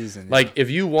year. Mid-season, yeah. Like if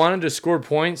you wanted to score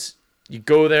points, you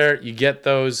go there, you get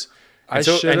those. And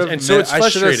so it's I should have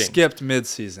frustrating. skipped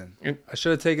mid-season. I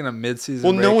should have taken a mid-season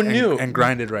Well, break no one knew. and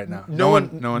grinded right now. No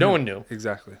one knew.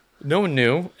 Exactly. No one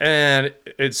knew, and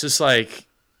it's just like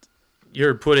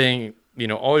you're putting,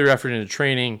 all your effort into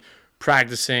training,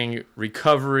 practicing,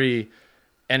 recovery,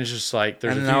 and it's just like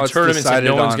there's And a now few it's tournaments that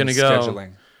no decided one's on going to go.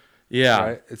 scheduling, Yeah.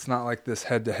 right? It's not like this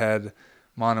head-to-head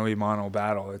mano-a-mano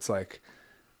battle. It's like,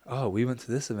 oh, we went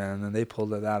to this event, and then they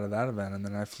pulled it out of that event, and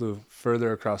then I flew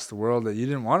further across the world that you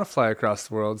didn't want to fly across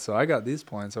the world, so I got these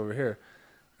points over here.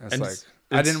 And And like, it's-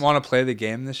 I didn't want to play the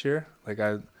game this year. Like,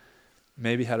 I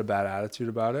maybe had a bad attitude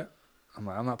about it. I'm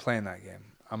like, I'm not playing that game.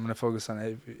 I'm going to focus on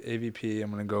AVP. I'm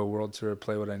going to go World Tour,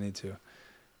 play what I need to.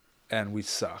 And we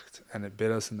sucked, and it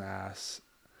bit us in the ass,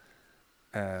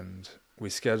 and we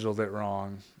scheduled it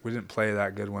wrong. We didn't play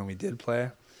that good when we did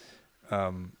play.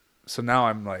 So now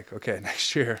I'm like, okay,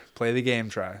 next year, play the game,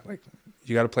 try. Like,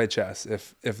 you got to play chess.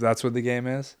 If that's what the game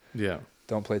is, Yeah.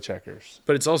 don't play checkers.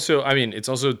 But it's also, it's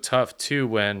also tough too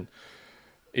when,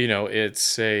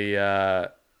 it's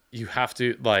you have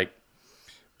to, like,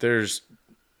 there's,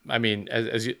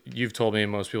 as you've told me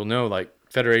and most people know, like,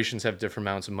 federations have different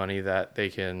amounts of money that they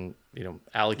can,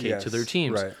 allocate to their Yes,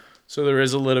 teams. right. So there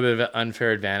is a little bit of an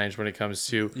unfair advantage when it comes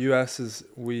to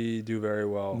We do very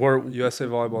well. We're- USA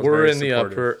Volleyball is we're very in the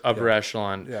supportive. upper Yeah.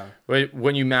 echelon. Yeah.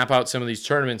 When you map out some of these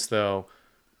tournaments, though,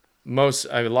 a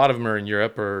lot of them are in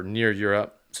Europe or near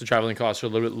Europe, so traveling costs are a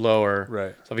little bit lower.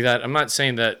 Right. Stuff like that. I'm not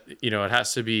saying that it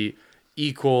has to be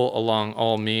equal along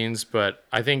all means, but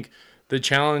I think the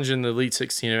challenge in the Elite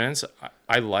 16 events,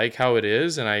 I like how it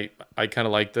is, and I kind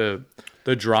of like the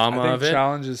drama I of think it.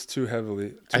 challenge is too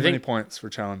heavily. Too many points for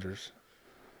challengers.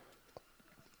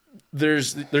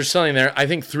 There's something there. I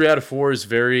think 3 out of 4 is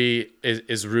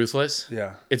ruthless.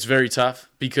 Yeah. It's very tough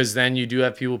because then you do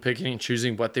have people picking and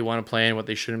choosing what they want to play and what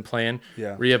they shouldn't play in.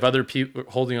 Yeah. Where you have other people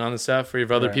holding on to stuff. Where you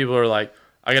have other Right. people who are like,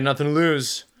 I got nothing to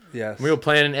lose. Yes. We'll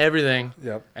plan in everything.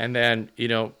 Yep. And then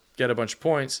get a bunch of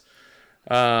points.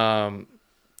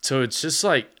 So it's just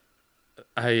like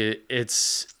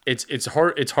it's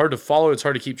hard. It's hard to follow. It's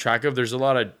hard to keep track of. There's a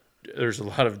lot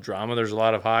of drama. There's a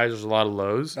lot of highs. There's a lot of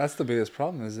lows. That's the biggest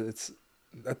problem. Is it's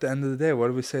at the end of the day, what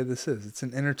do we say this is? It's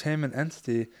an entertainment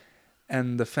entity,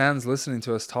 and the fans listening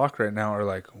to us talk right now are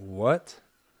like, "What?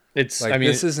 It's Like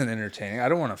this isn't entertaining. I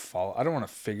don't want to follow. I don't want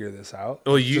to figure this out.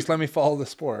 Well, Just let me follow the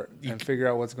sport and figure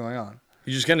out what's going on."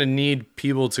 you just kind of need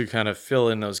people to kind of fill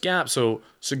in those gaps. So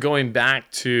going back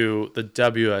to the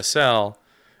WSL,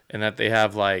 and that they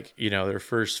have their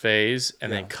first phase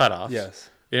and then cutoffs. Yes.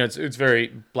 It's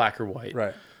very black or white.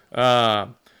 Right.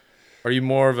 Are you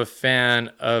more of a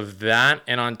fan of that?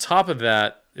 And on top of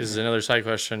that, this is another side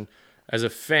question. As a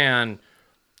fan,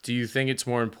 do you think it's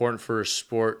more important for a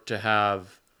sport to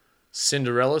have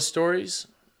Cinderella stories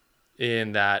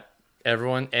in that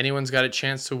anyone's got a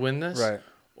chance to win this? Right.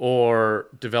 Or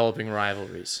developing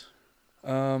rivalries?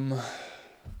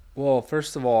 Well,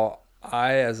 first of all,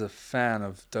 I, as a fan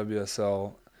of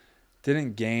WSL,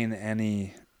 didn't gain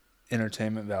any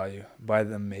entertainment value by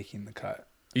them making the cut.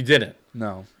 You didn't.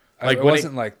 No. Like it when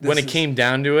wasn't like when this it is- came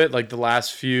down to it, like the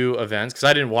last few events, because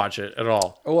I didn't watch it at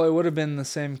all. Well, it would have been the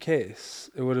same case.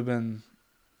 It would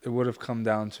have come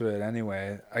down to it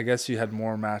anyway. I guess you had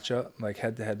more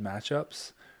head-to-head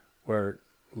matchups where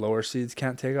lower seeds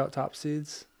can't take out top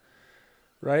seeds,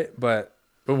 right? But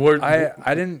I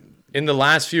didn't. In the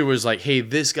last few was like, hey,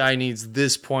 this guy needs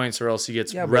this points or else he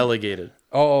gets Yeah, but- relegated.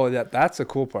 Oh, that's a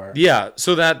cool part. Yeah,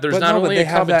 so that there's But not no, but only they a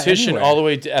have that competition anyway. all the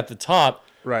way at the top,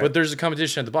 Right. but there's a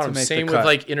competition at the bottom. To make the Same with cut.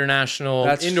 like international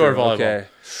That's indoor true. volleyball. Okay.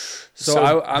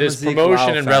 So I'm there's a Zeke promotion Lau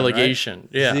and fan, right? relegation.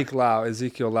 Yeah.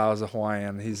 Ezekiel Lau is a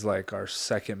Hawaiian. He's like our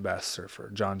second best surfer.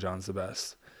 John's the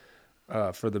best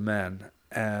for the men.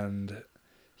 And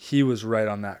he was right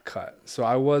on that cut. So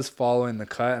I was following the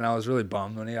cut, and I was really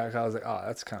bummed when he got cut. I was like, oh,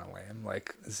 that's kind of lame.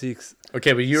 Like, Zeke's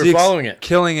Okay, but you were Zeke's following it.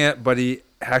 killing it, but he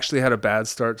actually had a bad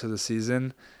start to the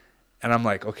season. And I'm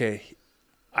like, okay,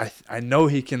 I know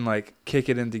he can, like, kick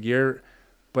it into gear,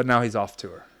 but now he's off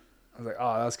tour. I was like,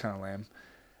 oh, that's kind of lame.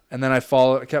 And then I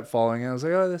kept following it. I was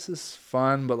like, oh, this is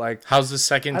fun, but, like, How's the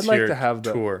second I'd tier like to have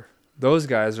tour? those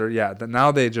guys are,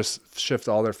 now they just shift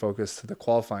all their focus to the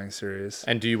qualifying series.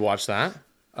 And do you watch that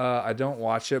I don't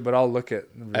watch it, but I'll look at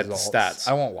the At the results. stats.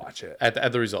 I won't watch it.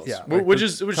 at the results? Yeah, Wh- like which the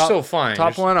is top- still fine.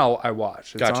 Top You're- one, I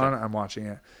watch. It's Gotcha. on. I'm watching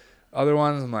it. Other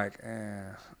ones, I'm like,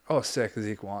 oh, sick.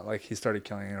 Zeke won. Like, he started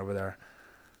killing it over there.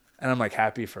 and I'm like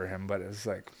happy for him, but it's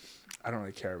like I don't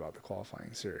really care about the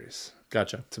qualifying series,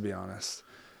 Gotcha. to be honest.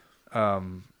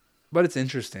 But it's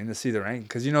interesting to see the ranking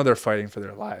because they're fighting for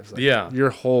their lives. Like, Yeah. your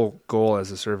whole goal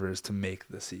as a server is to make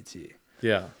the CT.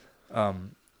 Yeah.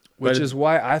 Which is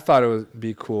why I thought it would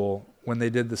be cool when they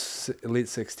did this Elite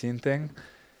 16 thing,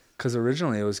 because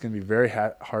originally it was going to be very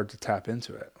hard to tap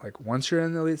into it. Like once you're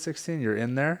in the Elite 16, you're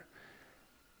in there,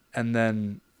 and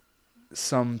then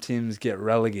some teams get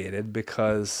relegated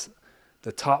because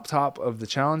the top of the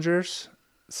Challengers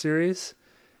series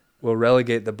will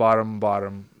relegate the bottom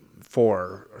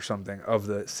 4 or something of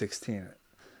the 16.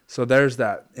 So there's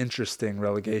that interesting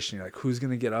relegation. You're like, who's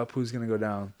going to get up? Who's going to go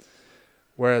down?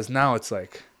 Whereas now it's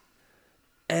like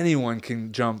anyone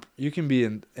can jump. You can be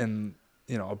in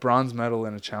a bronze medal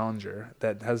in a challenger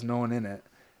that has no one in it,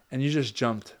 and you just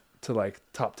jumped to like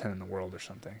top 10 in the world or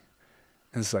something.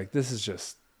 And it's like, this is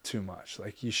just too much.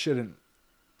 Like, you shouldn't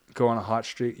go on a hot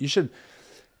streak. You should.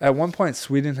 At one point,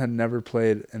 Sweden had never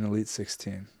played an Elite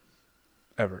 16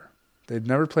 ever. They'd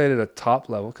never played at a top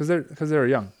level because they were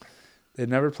young. They'd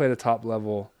never played a top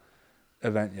level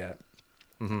event yet,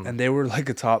 and they were like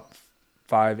a top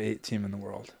 5-8 team in the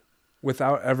world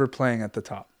without ever playing at the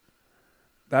top.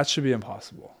 That should be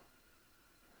impossible.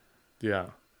 Yeah.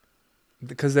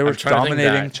 Because they were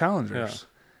dominating challengers.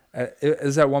 Yeah. It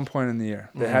was at one point in the year.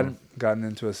 They hadn't gotten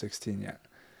into a 16 yet.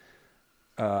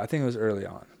 I think it was early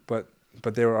on, but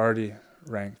they were already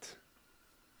ranked.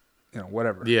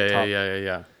 Whatever.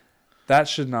 Yeah. That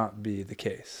should not be the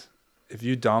case. If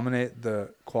you dominate the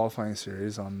qualifying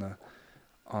series on the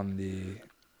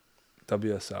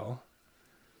WSL,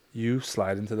 you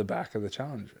slide into the back of the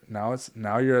challenger.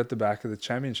 Now you're at the back of the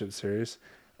championship series,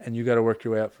 and you got to work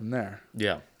your way up from there.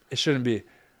 Yeah. It shouldn't be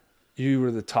you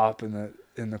were the top in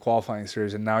the qualifying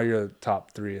series, and now you're the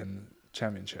top 3 in the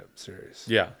championship series.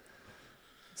 Yeah.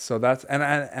 So that's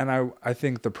I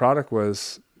think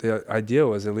the idea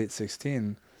was Elite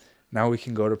 16. Now we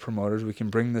can go to promoters. We can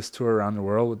bring this tour around the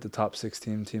world with the top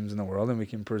 16 teams in the world, and we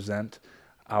can present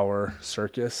our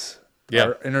circus,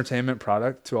 our entertainment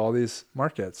product to all these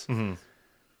markets. Mm-hmm.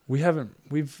 We've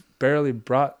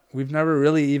never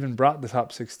really even brought the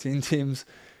top 16 teams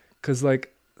because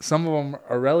like some of them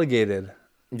are relegated.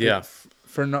 Yeah.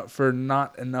 For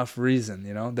not enough reason,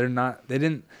 they're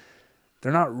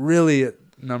not really at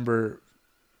number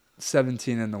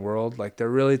 17 in the world. Like they're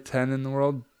really 10 in the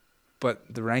world, but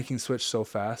the ranking switched so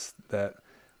fast that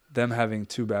them having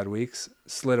 2 bad weeks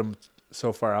slid them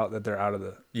so far out that they're out of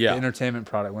the entertainment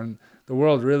product. When the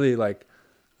world really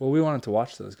we wanted to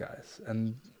watch those guys,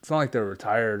 and it's not like they're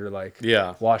retired or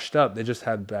washed up. They just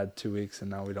had bad 2 weeks, and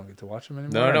now we don't get to watch them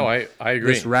anymore. No, I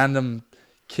agree. This random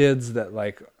kids that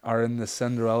are in the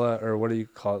Cinderella, or what do you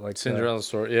call it? Cinderella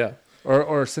story, yeah.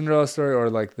 Or Cinderella story, or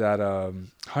that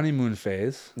honeymoon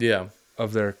phase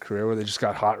of their career where they just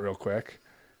got hot real quick.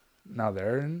 Now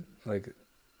they're in I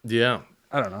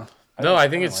don't know. I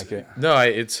think it's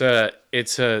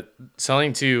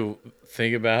something to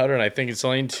think about, and I think it's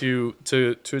something to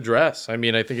address. I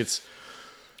mean, I think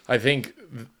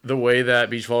the way that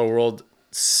Beach Volleyball World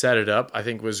set it up, I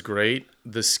think was great.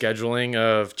 The scheduling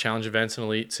of challenge events and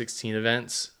Elite 16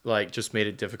 events just made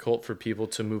it difficult for people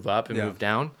to move up and move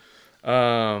down.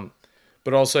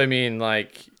 But also, I mean,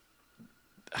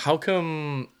 how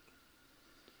come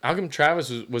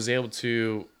Travis was able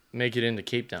to make it into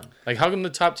Cape Town? How come the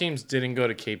top teams didn't go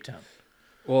to Cape Town?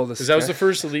 Well, because that was the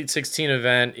first Elite 16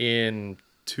 event in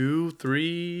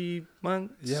 2-3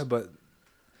 months. Yeah, but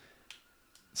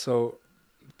so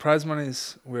prize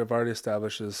monies we have already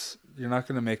established is you're not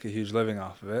going to make a huge living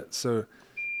off of it. So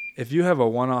if you have a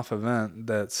one-off event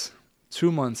that's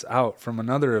 2 months out from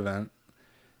another event,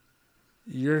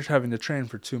 you're having to train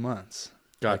for 2 months.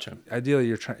 Gotcha. Ideally,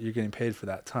 you're getting paid for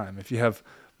that time. If you have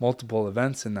multiple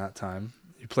events in that time,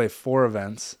 you play 4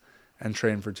 events and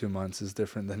train for 2 months is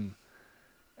different than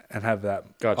and have that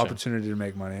opportunity to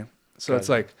make money. So it's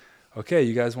like, okay,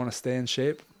 you guys want to stay in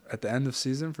shape at the end of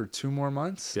season for 2 more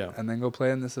months and then go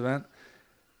play in this event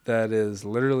that is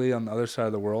literally on the other side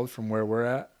of the world from where we're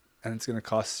at, and it's going to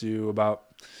cost you about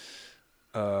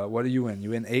what do you win? You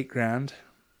win $8,000.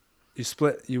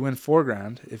 You win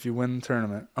 $4,000 if you win the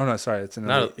tournament. Oh no, sorry, it's an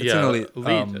elite. It's an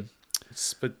elite.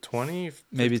 Split 20, 15?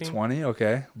 Maybe 20.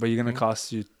 Okay, but you're gonna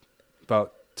cost you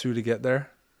about 2 to get there.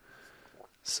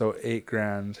 So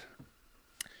 $8,000.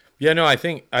 Yeah, no, I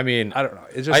think. I mean, I don't know.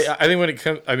 It just. I think when it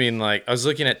comes, I mean, I was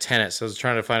looking at tennis. I was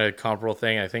trying to find a comparable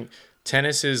thing. I think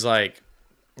tennis is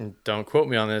don't quote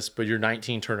me on this, but your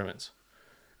 19 tournaments.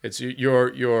 It's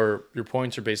your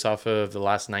points are based off of the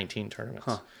last 19 tournaments.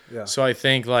 Huh. Yeah. So I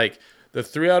think the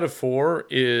 3 out of 4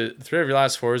 is 3 of your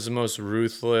last 4 is the most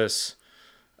ruthless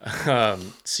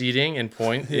seeding and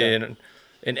point in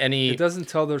any It doesn't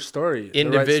tell their story. the right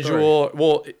individual. story.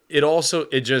 Well, it also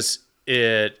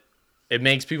it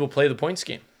makes people play the point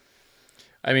scheme.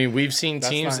 I mean, we've seen That's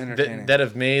teams not entertaining. that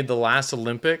have made the last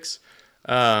Olympics.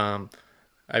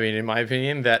 I mean, in my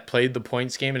opinion, that played the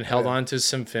points game and held on to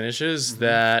some finishes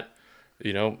that,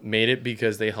 made it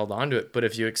because they held on to it. But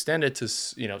if you extend it to,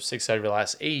 6 out of your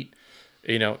last 8,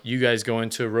 you guys go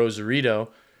into Rosarito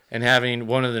and having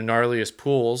one of the gnarliest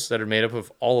pools that are made up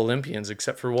of all Olympians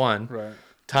except for one, Right.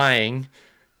 tying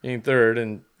in third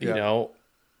and, Yeah.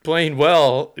 playing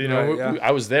well. Right, yeah.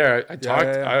 I was there. I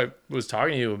yeah. I was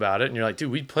talking to you about it and you're like,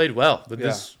 dude, we played well, but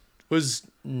this was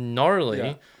gnarly.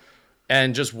 Yeah.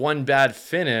 And just one bad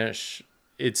finish,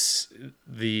 it's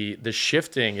the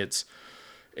shifting. It's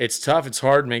tough. It's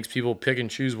hard. It makes people pick and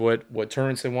choose what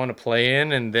tournaments they want to play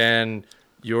in, and then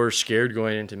you're scared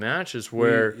going into matches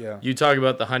where you talk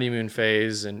about the honeymoon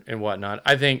phase and whatnot.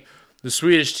 I think the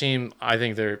Swedish team, I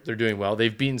think they're doing well.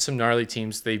 They've beaten some gnarly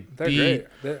teams. They beat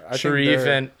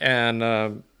Sharif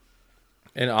and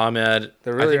Ahmed.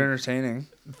 They're really entertaining.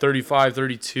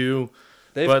 35-32.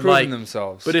 They've but proven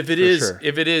themselves. But if it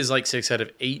is like 6 out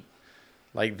of 8,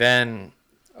 like then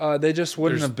they just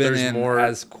wouldn't have been in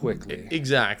as quickly.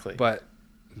 Exactly. But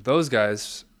those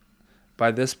guys,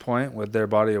 by this point, with their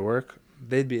body of work,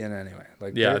 they'd be in anyway.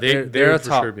 Like they're a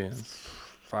top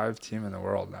 5 team in the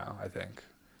world now, I think.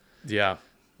 Yeah.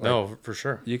 No, for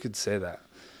sure. You could say that.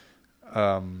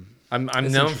 I'm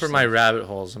known for my rabbit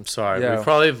holes. I'm sorry. Yeah. We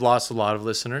probably have lost a lot of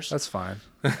listeners. That's fine.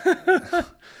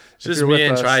 Just me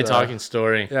and Try talking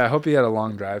story. Yeah, I hope you had a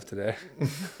long drive today.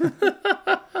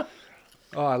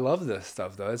 Oh, I love this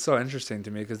stuff, though. It's so interesting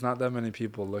to me because not that many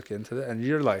people look into it. And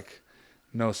you're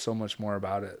know so much more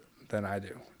about it than I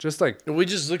do. We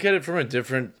just look at it from a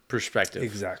different perspective.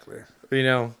 Exactly.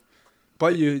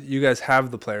 But you guys have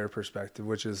the player perspective,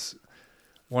 which is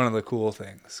one of the cool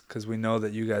things because we know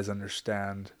that you guys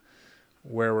understand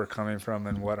where we're coming from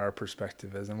and what our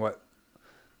perspective is and what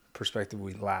perspective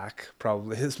we lack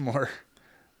probably is more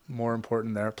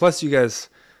important there. Plus, you guys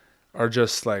are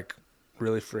just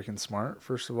really freaking smart,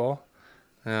 first of all.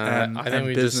 I think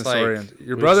we business just oriented.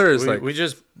 Your brother is we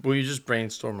just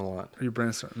brainstorm a lot. You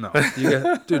brainstorm? No,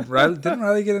 dude. Didn't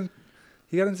Riley get in?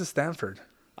 He got into Stanford.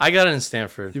 I got in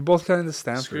Stanford. You both got into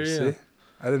Stanford. Screw see, you.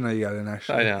 I didn't know you got in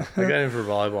actually. I know. I got in for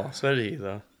volleyball. So did he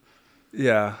though.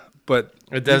 Yeah, but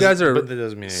you guys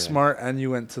are smart, and you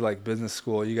went to business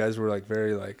school. You guys were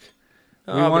very we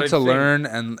want to learn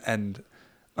and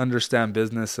understand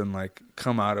business and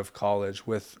come out of college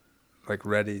with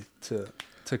ready to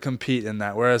compete in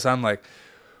that. Whereas I'm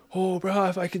oh bro,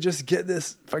 if I could just get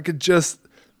this, if I could just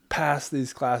pass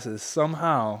these classes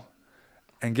somehow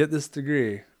and get this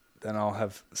degree, then I'll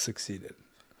have succeeded.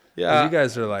 Yeah, you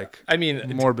guys are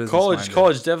more business.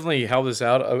 College definitely helped us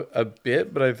out a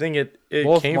bit, but I think it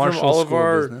came from all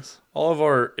of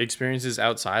our experiences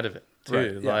outside of it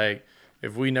too. Right, yeah.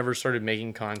 If we never started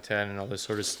making content and all this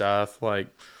sort of stuff, I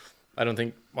don't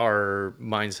think our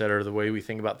mindset or the way we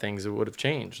think about things would have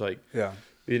changed.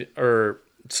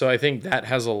 So I think that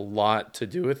has a lot to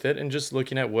do with it, and just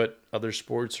looking at what other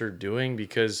sports are doing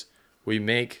because we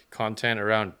make content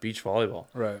around beach volleyball,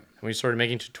 right? And we started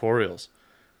making tutorials.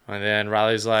 And then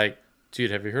Riley's like,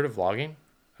 dude, have you heard of vlogging?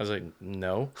 I was like,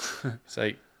 no. It's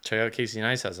check out Casey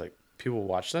Neistat. People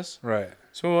watch this? Right.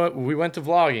 So we went to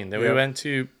vlogging. Then we went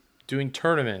to doing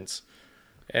tournaments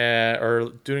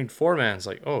or doing four-mans.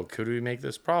 Could we make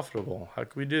this profitable? How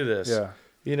could we do this?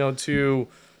 Yeah. To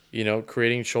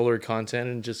creating shoulder content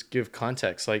and just give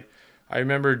context. I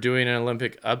remember doing an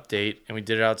Olympic update, and we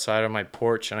did it outside on my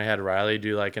porch, and I had Riley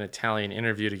do an Italian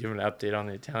interview to give an update on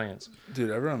the Italians.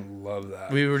 Dude, everyone loved that.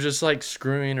 We were just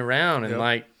screwing around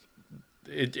and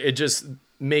it just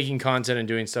making content and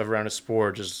doing stuff around a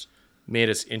sport just made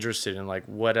us interested in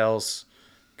what else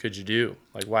could you do?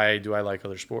 Why do I like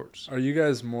other sports? Are you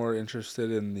guys more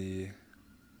interested in the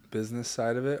business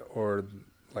side of it or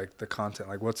the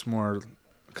content? What's more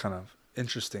kind of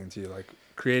interesting to you?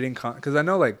 Creating content? Because I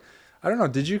know I don't know.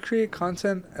 Did you create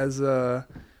content as a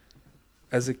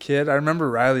kid? I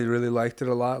remember Riley really liked it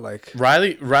a lot.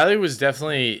 Riley was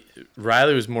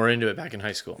more into it back in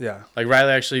high school. Yeah.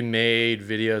 Riley actually made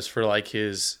videos for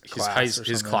his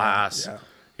class. Yeah.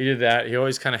 He did that. He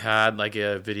always kind of had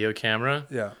a video camera.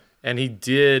 Yeah. And he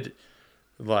did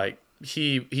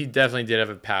he definitely did have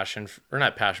a passion or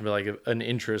not passion, but an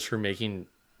interest for making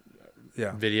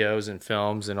videos and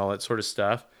films and all that sort of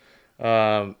stuff.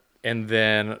 And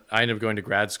then I ended up going to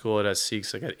grad school at SC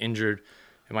because I got injured,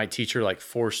 and my teacher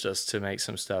forced us to make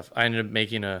some stuff. I ended up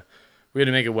making a we had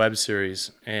to make a web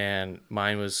series, and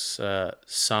mine was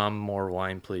Some More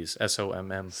Wine, Please.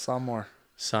 SOMM. Some more.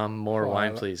 Some More Oh,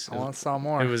 Wine, Please. I want some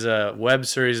more. It was a web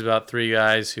series about 3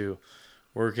 guys who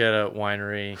work at a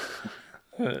winery.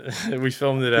 We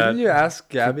filmed it Didn't at you ask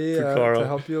Gabby to Picaro.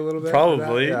 help you a little bit? with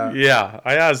Probably. that? Yeah.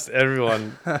 I asked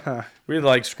everyone. We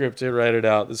like script it, write it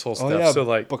out, this whole Oh stuff. yeah. So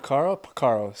like Picaros.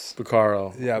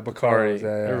 Picaro. Yeah, Picari, Picaros.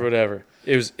 Yeah, or whatever.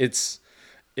 It's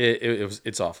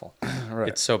awful. Right.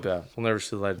 It's so bad. We'll never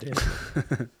see the light of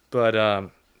day. But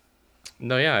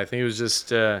no, yeah, I think it was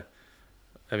just I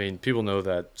mean, people know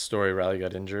that story. Riley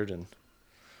got injured, and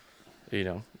we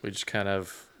just kind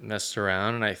of messed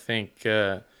around, and I think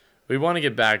we want to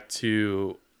get back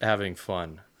to having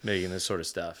fun making this sort of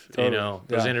stuff. Totally.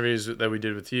 Those Yeah. interviews that we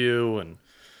did with you and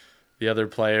the other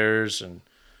players, and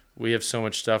we have so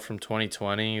much stuff from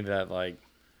 2020 that like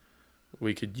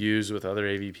we could use with other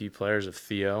AVP players of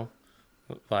Theo.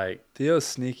 Like, Theo's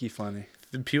sneaky funny.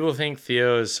 people think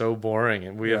Theo is so boring,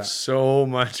 and we Yeah. have so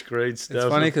much great stuff. It's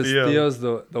funny with because Theo. Theo's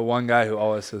the one guy who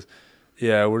always says,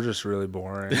 "Yeah, we're just really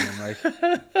boring." And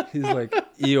like he's like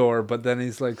Eeyore, but then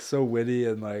he's like so witty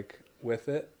and like with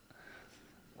it.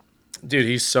 Dude,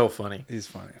 he's so funny. He's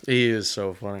funny. He is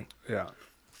so funny. Yeah,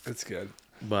 it's good.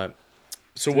 But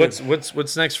so Dude.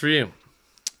 what's next for you?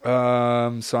 So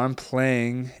I'm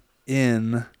playing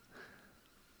in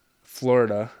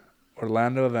Florida,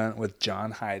 Orlando event with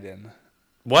John Hayden.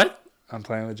 What? I'm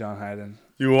playing with John Hayden.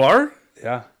 You are?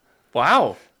 Yeah.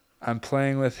 Wow. I'm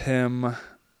playing with him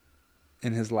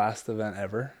in his last event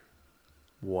ever,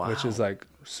 Wow. which is like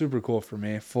super cool for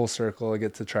me. Full circle. I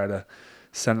get to try to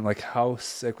send it. Like, how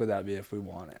sick would that be if we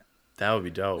won it? that would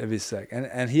be dope. It'd be sick.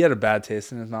 And he had a bad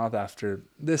taste in his mouth after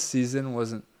this season.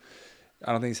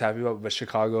 I don't think he's happy about it, but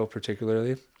Chicago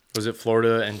particularly. Was it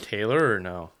Florida and Taylor or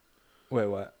no? Wait,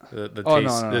 what? The Oh,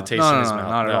 taste no. the taste No, in his no, mouth.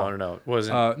 not at all. No. It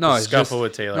wasn't. No, the it's scuffle just,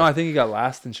 with Taylor. No, I think he got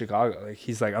last in Chicago. Like,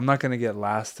 he's like, I'm not going to get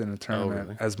last in a tournament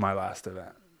really? as my last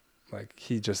event. Like,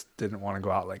 he just didn't want to go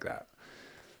out like that.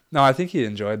 No, I think he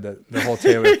enjoyed the whole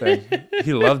Taylor thing.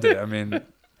 He loved it. I mean,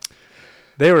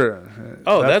 they were.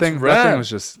 Oh, that's That thing rad. was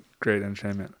just great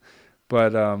entertainment.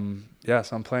 But yeah,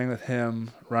 so I'm playing with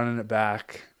him, running it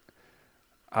back.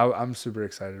 I'm super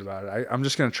excited about it. I'm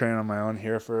just gonna train on my own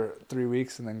here for 3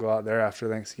 weeks and then go out there after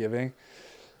Thanksgiving.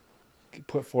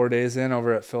 Put 4 days in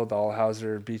over at Phil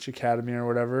Dahlhauser Beach Academy or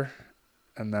whatever,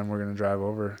 and then we're gonna drive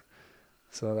over.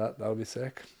 So that'll be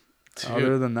sick. Dude,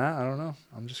 Other than that, I don't know.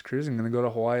 I'm just cruising. Gonna go to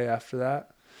Hawaii after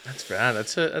that. that's rad.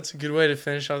 That's a good way to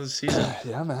finish off the season.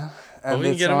 Yeah, man. Hope And we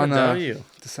can it's get him on a W.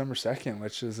 December 2nd,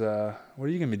 which is what are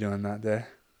you gonna be doing that day?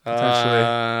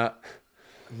 Potentially.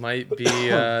 Might be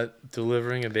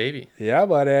delivering a baby. Yeah,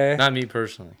 buddy. Not me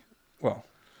personally. Well,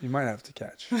 you might have to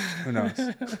catch. Who knows?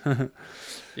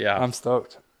 Yeah. I'm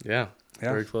stoked. Yeah.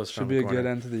 Yeah, Very close. should around be the a good corner.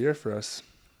 end to the year for us,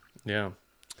 Yeah.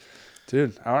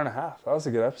 dude. Hour and a half. That was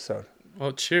a good episode.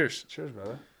 Well, cheers Cheers,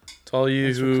 brother. to all you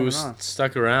Thanks for who coming on.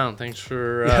 stuck around. Thanks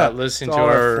for Yeah, listening to to all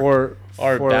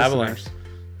our four babbling. listeners.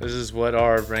 This is what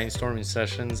our brainstorming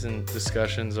sessions and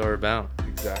discussions are about.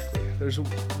 Exactly. There's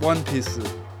one piece of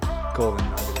golden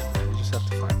nugget in there. You just have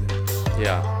to find it.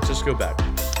 Yeah. Just go back.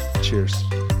 Cheers.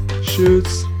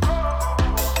 Shoots.